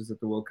coaches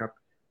at the World Cup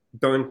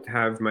don't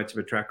have much of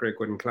a track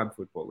record in club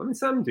football. I mean,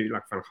 some do,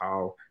 like Van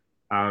Gaal.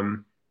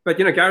 But,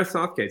 Gareth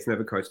Southgate's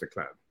never coached a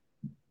club,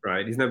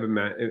 right? He's never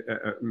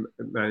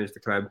managed a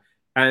club.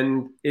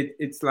 And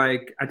it's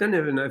like, I don't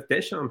even know if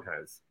Deschamps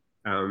has.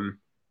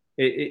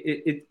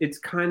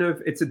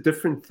 It's a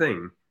different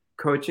thing.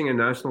 Coaching a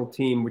national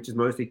team, which is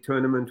mostly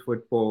tournament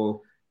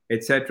football,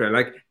 etc.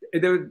 Like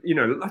there,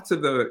 lots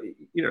of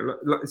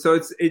so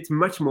it's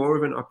much more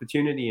of an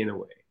opportunity in a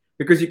way,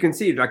 because you can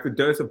see like the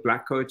dearth of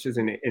black coaches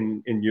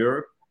in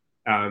Europe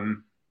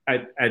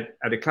at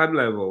a club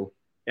level,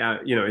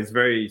 is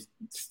very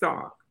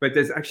stark. But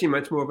there's actually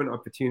much more of an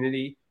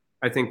opportunity,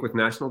 I think, with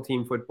national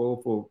team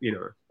football for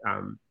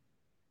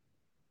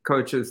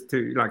coaches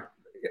to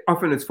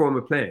often it's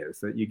former players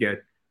that you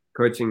get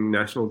coaching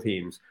national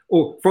teams,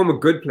 or former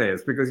good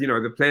players, because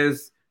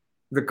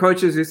the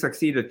coaches who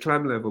succeed at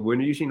club level were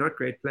usually not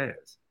great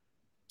players.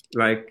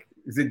 Like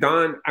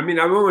Zidane, I mean,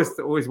 I've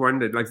always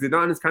wondered, like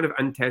Zidane is kind of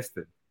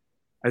untested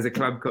as a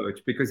club coach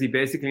because he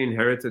basically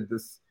inherited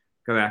this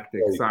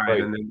galactic side,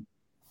 right. And then,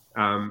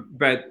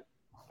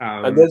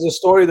 and there's a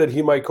story that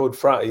he might coach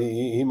France.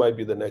 He might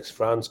be the next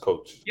France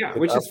coach. Yeah,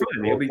 which is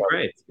fun. It'll be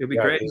great. It'll be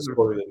great. There's a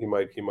story that he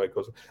might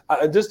coach.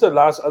 And just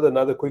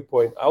another quick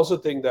point. I also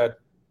think that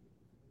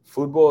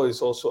football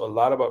is also a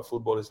lot about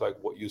football is like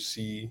what you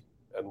see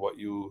and what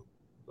you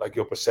like,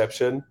 your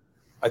perception.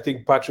 I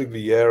think Patrick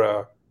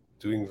Vieira,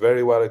 doing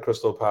very well at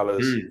Crystal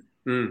Palace,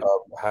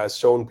 has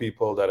shown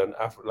people that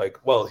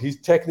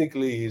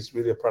he's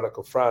really a product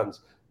of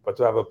France, but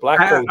to have a black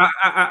coach.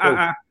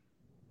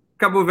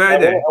 Cabo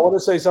Verde. I want to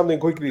say something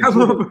quickly.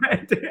 Cabo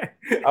Verde.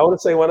 I want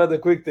to say one other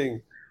quick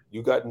thing.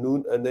 You got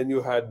and then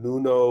you had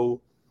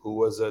Nuno, who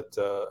was at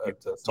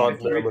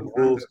Tottenham and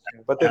Wolves.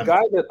 But the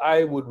guy that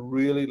I would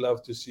really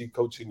love to see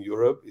coaching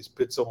Europe is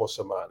Pitso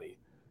Mosamani.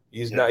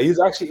 He's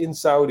actually in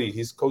Saudi.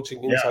 He's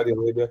coaching in Saudi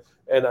Arabia.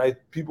 And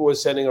people were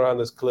sending around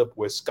this clip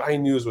where Sky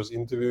News was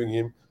interviewing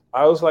him.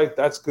 I was like,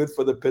 that's good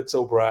for the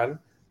Pitso brand,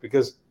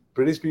 because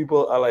British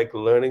people are like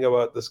learning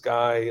about this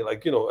guy.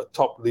 Like, a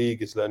top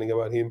league is learning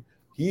about him.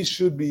 He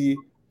should be,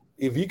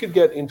 if he could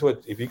get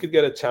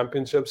a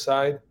championship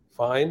side,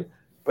 fine.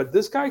 But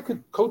this guy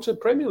could coach a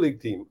Premier League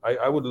team.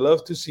 I would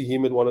love to see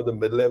him at one of the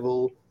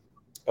mid-level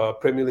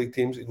Premier League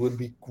teams. It would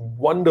be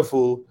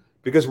wonderful,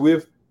 because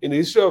in the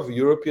history of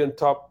European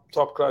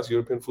top-class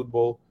European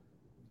football,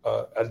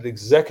 at the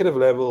executive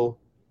level,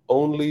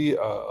 only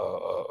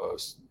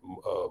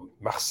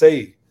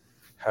Marseille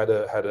had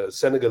a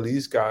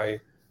Senegalese guy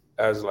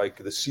as like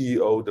the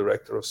CEO,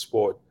 director of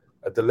sport.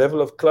 At the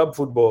level of club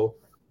football,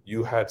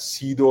 you had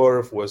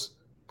Seedorf was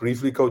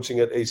briefly coaching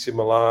at AC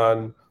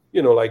Milan.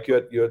 You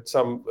had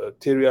some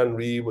Thierry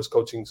Henry was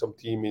coaching some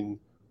team in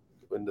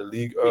the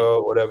league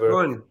or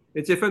whatever.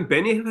 It's even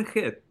Benny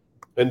Hit.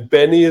 And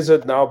Benny is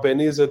at Man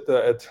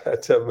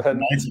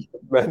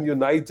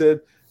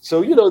United.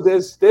 So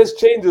there's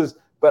changes.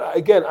 But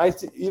again, I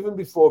think even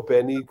before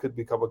Benny could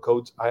become a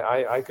coach,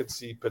 I could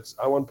see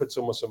I want Pitso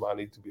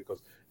Mosamani to be a coach.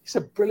 He's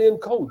a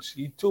brilliant coach.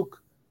 He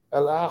took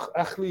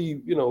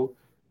actually,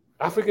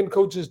 African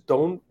coaches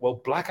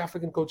black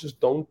African coaches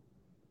don't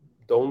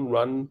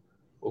run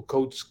or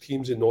coach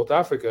teams in North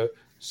Africa.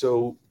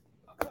 So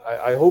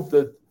I hope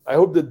that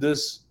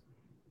this,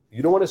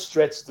 you don't want to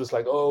stretch this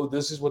like, oh,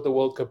 this is what the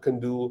World Cup can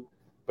do.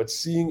 But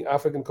seeing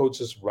African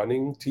coaches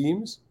running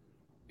teams,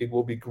 it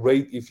will be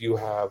great if you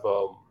have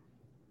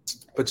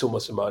Pitso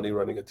Mosimane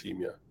running a team,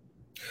 yeah.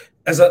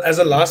 As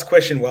a last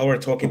question, while we're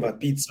talking about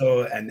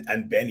Pitso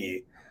and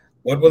Benny,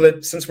 what will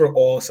it, since we're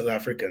all South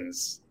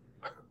Africans,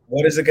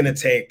 what is it going to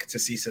take to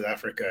see South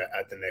Africa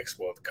at the next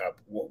World Cup?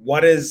 Why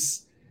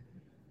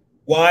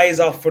is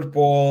our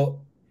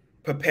football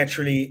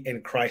perpetually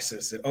in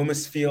crisis? It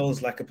almost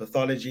feels like a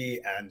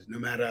pathology, and no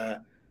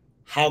matter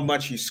how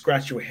much you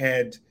scratch your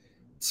head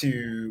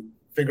to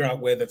figure out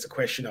whether it's a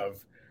question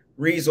of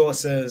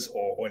resources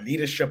or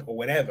leadership or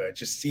whatever, it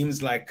just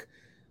seems like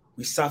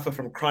we suffer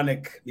from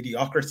chronic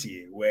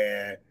mediocrity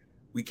where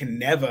we can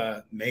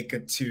never make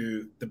it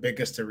to the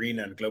biggest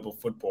arena in global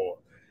football.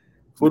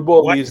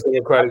 Football means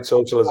democratic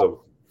socialism.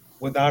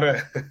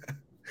 Without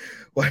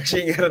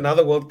watching yet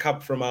another World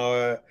Cup from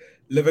our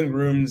living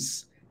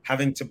rooms,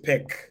 having to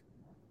pick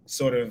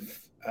sort of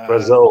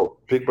Brazil.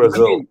 Pick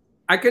Brazil. I mean,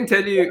 I can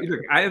tell you, look,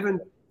 I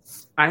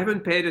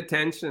haven't paid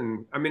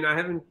attention. I mean, I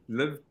haven't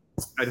lived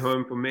at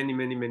home for many,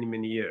 many, many,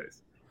 many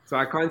years. So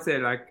I can't say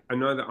like I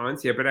know the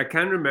answer here, but I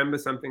can remember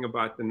something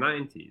about the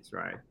 90s,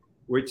 right?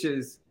 Which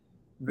is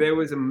there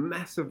was a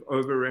massive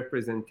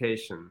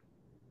overrepresentation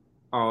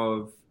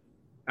of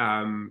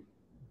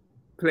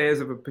players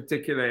of a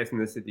particular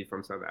ethnicity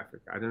from South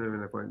Africa. I don't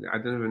even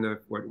know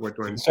what one.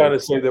 I'm trying to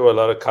say there were a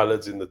lot of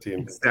colors in the team.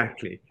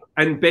 Exactly,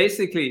 and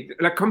basically,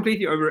 like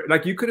completely over.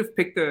 Like you could have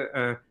picked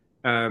a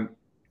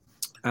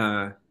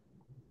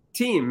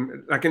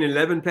team like an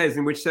 11 players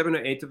in which 7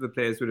 or 8 of the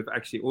players would have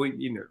actually, or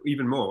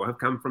even more, have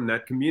come from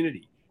that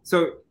community.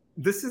 So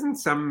this isn't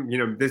some,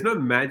 there's no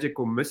magic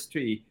or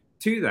mystery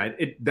to that.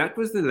 That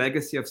was the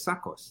legacy of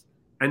SACOS.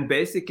 And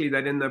basically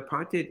that in the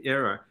apartheid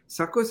era,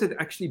 SACOS had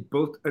actually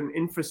built an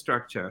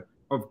infrastructure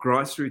of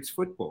grassroots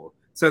football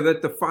so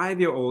that the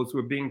 5-year-olds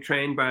were being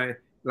trained by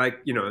the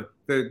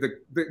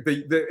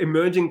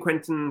emerging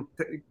Quentin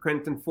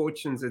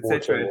Fortunes,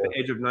 etc. at the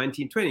age of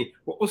 19, 20,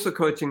 were also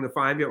coaching the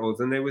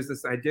 5-year-olds. And there was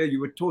this idea you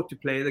were taught to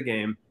play the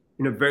game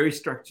in a very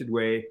structured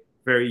way,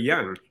 very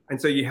young.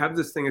 And so you have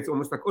this thing, it's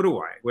almost like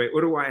Uruguay, where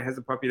Uruguay has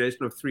a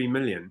population of 3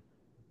 million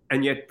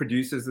and yet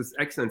produces this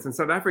excellence. And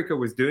South Africa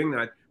was doing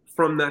that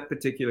from that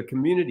particular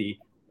community,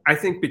 I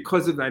think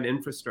because of that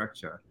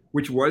infrastructure,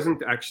 which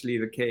wasn't actually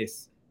the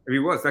case. I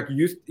mean, it was like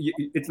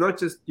it's not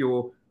just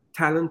your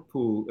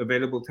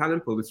available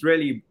talent pool. It's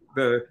really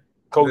the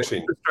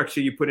coaching infrastructure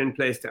you put in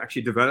place to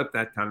actually develop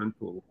that talent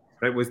pool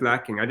that was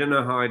lacking. I don't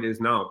know how it is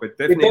now, but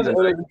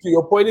definitely.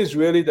 Your point is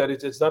really that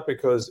it's not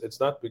because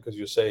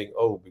you're saying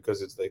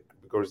because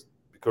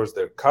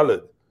they're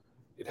colored.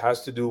 It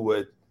has to do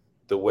with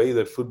the way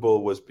that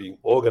football was being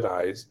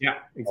organized,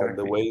 and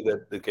the way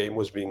that the game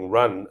was being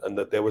run, and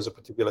that there was a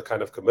particular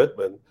kind of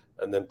commitment.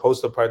 And then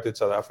post-apartheid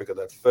South Africa,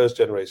 that first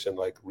generation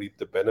reaped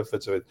the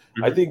benefits of it.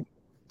 Mm-hmm. I think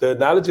the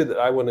analogy that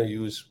I want to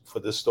use for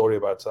this story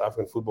about South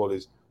African football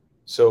is,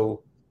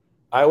 so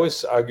I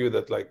always argue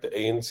that the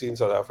ANC in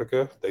South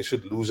Africa, they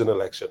should lose an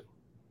election.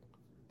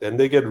 Then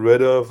they get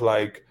rid of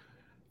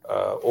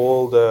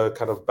all the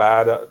kind of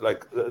bad,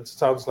 it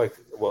sounds like,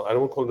 well, I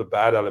don't call them the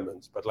bad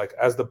elements, but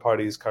as the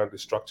party is currently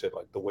structured,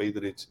 the way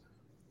that it's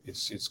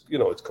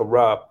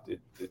corrupt,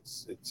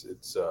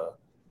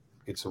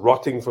 it's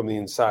rotting from the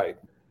inside.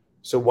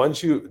 So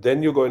once you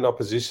go in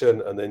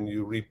opposition and then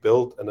you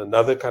rebuild, and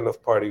another kind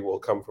of party will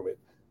come from it.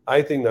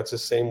 I think that's the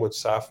same with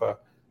SAFA.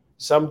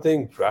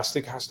 Something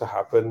drastic has to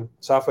happen.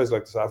 SAFA is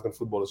like the South African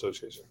Football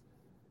Association.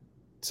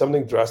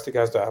 Something drastic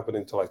has to happen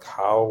into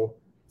how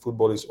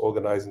football is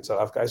organized in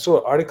South Africa. I saw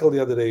an article the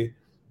other day.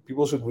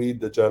 People should read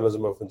the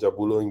journalism of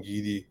Njabulo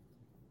Ngidi,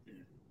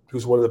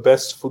 who's one of the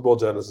best football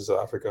journalists in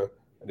South Africa.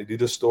 And he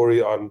did a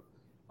story on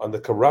the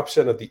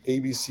corruption at the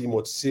ABC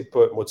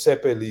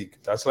Motsepe League.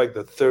 That's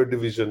the 3rd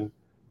division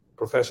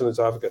professional in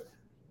South Africa.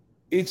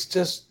 It's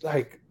just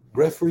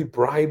referee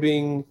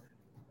bribing,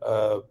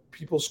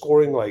 people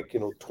scoring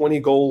 20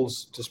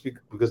 goals just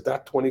because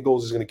that 20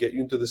 goals is going to get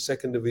you into the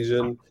 2nd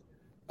division.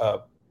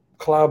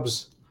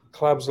 Clubs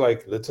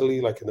literally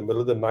in the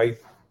middle of the night,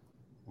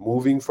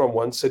 moving from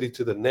one city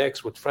to the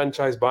next with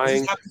franchise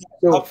buying.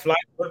 Top flight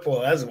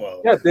football as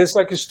well. Yeah, there's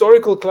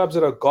historical clubs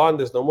that are gone.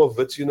 There's no more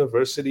Wits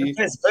University.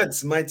 Yes,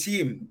 Wits, my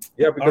team.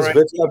 Yeah, because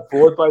Wits got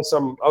bought by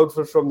some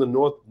outfit from the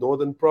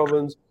northern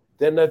province.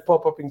 Then that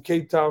pop up in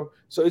Cape Town.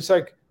 So it's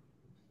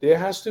there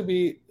has to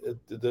be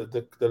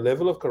the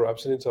level of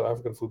corruption in South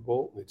African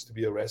football needs to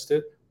be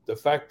arrested. The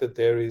fact that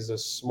there is a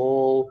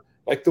small,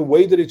 the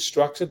way that it's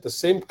structured, the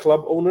same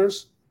club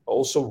owners are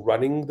also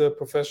running the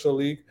professional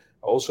league,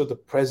 also the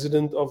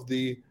president of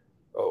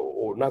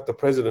or not the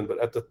president,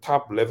 but at the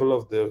top level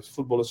of the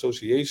Football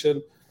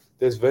Association.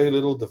 There's very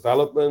little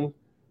development.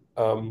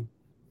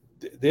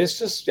 There's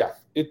just,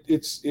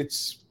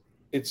 it's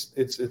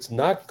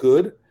not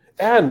good.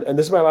 And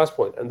this is my last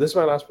point.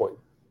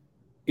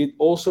 It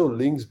also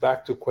links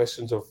back to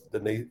questions of the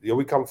nation.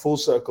 We come full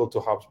circle to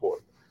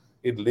Habsburg.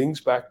 It links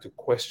back to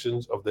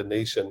questions of the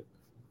nation.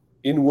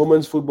 In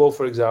women's football,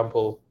 for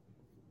example,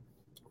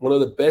 one of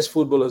the best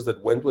footballers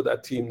that went with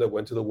that team that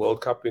went to the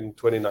World Cup in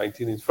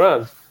 2019 in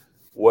France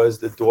was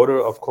the daughter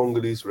of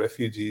Congolese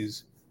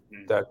refugees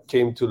that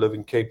came to live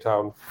in Cape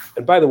Town.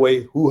 And by the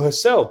way, who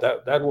herself,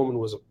 that woman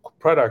was a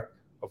product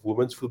of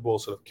women's football,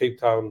 sort of Cape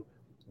Town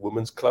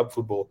women's club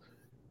football.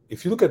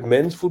 If you look at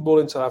men's football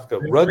in South Africa,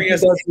 rugby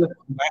does it.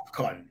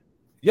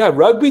 Yeah,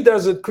 rugby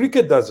does it.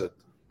 Cricket does it.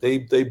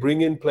 They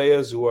bring in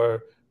players who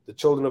are the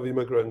children of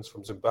immigrants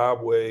from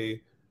Zimbabwe,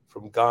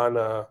 from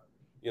Ghana,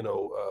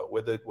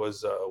 whether it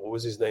was, what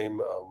was his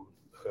name,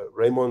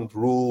 Raymond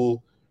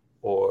Rule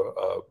or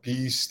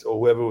Beast or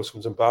whoever was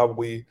from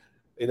Zimbabwe.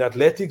 In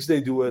athletics,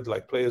 they do it,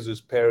 like players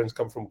whose parents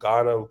come from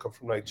Ghana, who come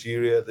from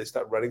Nigeria. They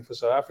start running for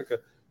South Africa.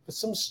 For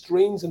some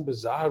strange and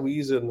bizarre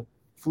reason,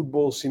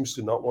 football seems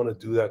to not want to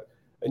do that.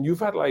 And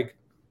you've had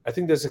I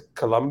think there's a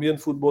Colombian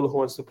footballer who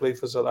wants to play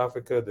for South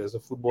Africa. There's a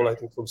footballer, I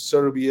think, from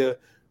Serbia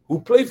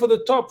who play for the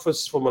top for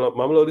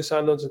Mamelodi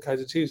Sundowns and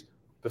Kaizer Chiefs.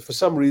 But for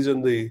some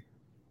reason, the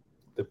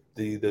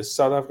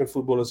South African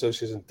Football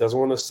Association doesn't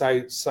want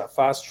to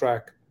fast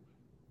track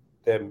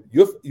them.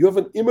 You have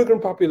an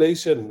immigrant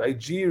population,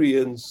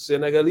 Nigerians,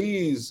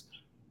 Senegalese.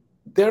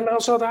 They're now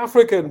South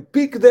African.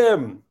 Pick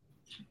them.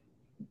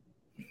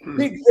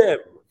 Pick them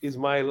is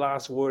my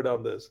last word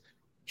on this.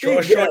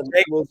 Sure,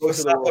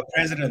 for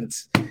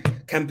president.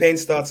 Campaign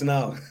starts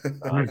now.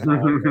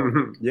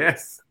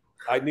 Yes.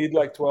 I need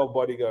 12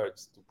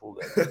 bodyguards to pull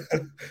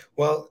that.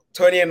 Well,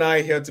 Tony and I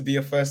are here to be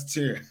your first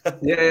two.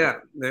 Yeah.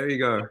 There you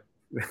go.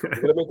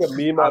 You're going to make a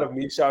meme out of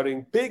me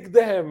shouting, pick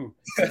them.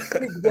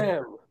 Pick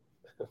them.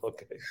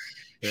 Okay.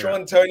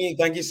 Sean, Tony,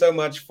 thank you so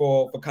much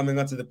for coming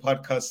onto the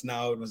podcast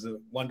now. It was a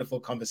wonderful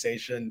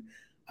conversation.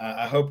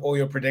 I hope all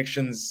your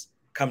predictions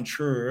come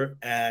true.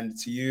 And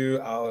to you,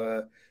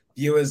 our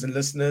viewers and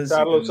listeners.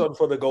 Richarlison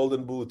for the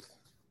Golden Boot.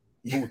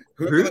 Who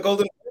for the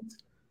Golden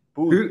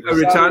Boot?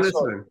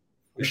 Richarlison.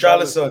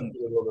 Richarlison.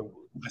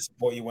 I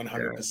support you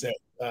 100%.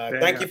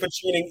 Thank you for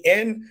tuning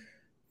in.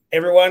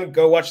 Everyone,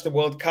 go watch the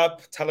World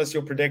Cup. Tell us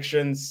your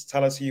predictions.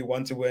 Tell us who you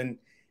want to win.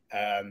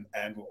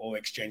 And we'll all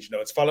exchange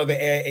notes. Follow the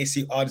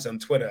AAC odds on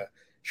Twitter.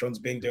 Sean's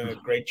been doing a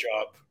great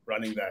job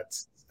running that.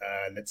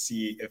 Let's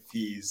see if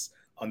he's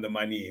on the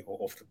money or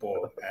off the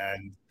ball.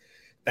 And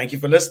thank you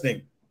for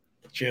listening.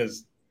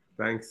 Cheers.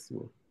 Thanks.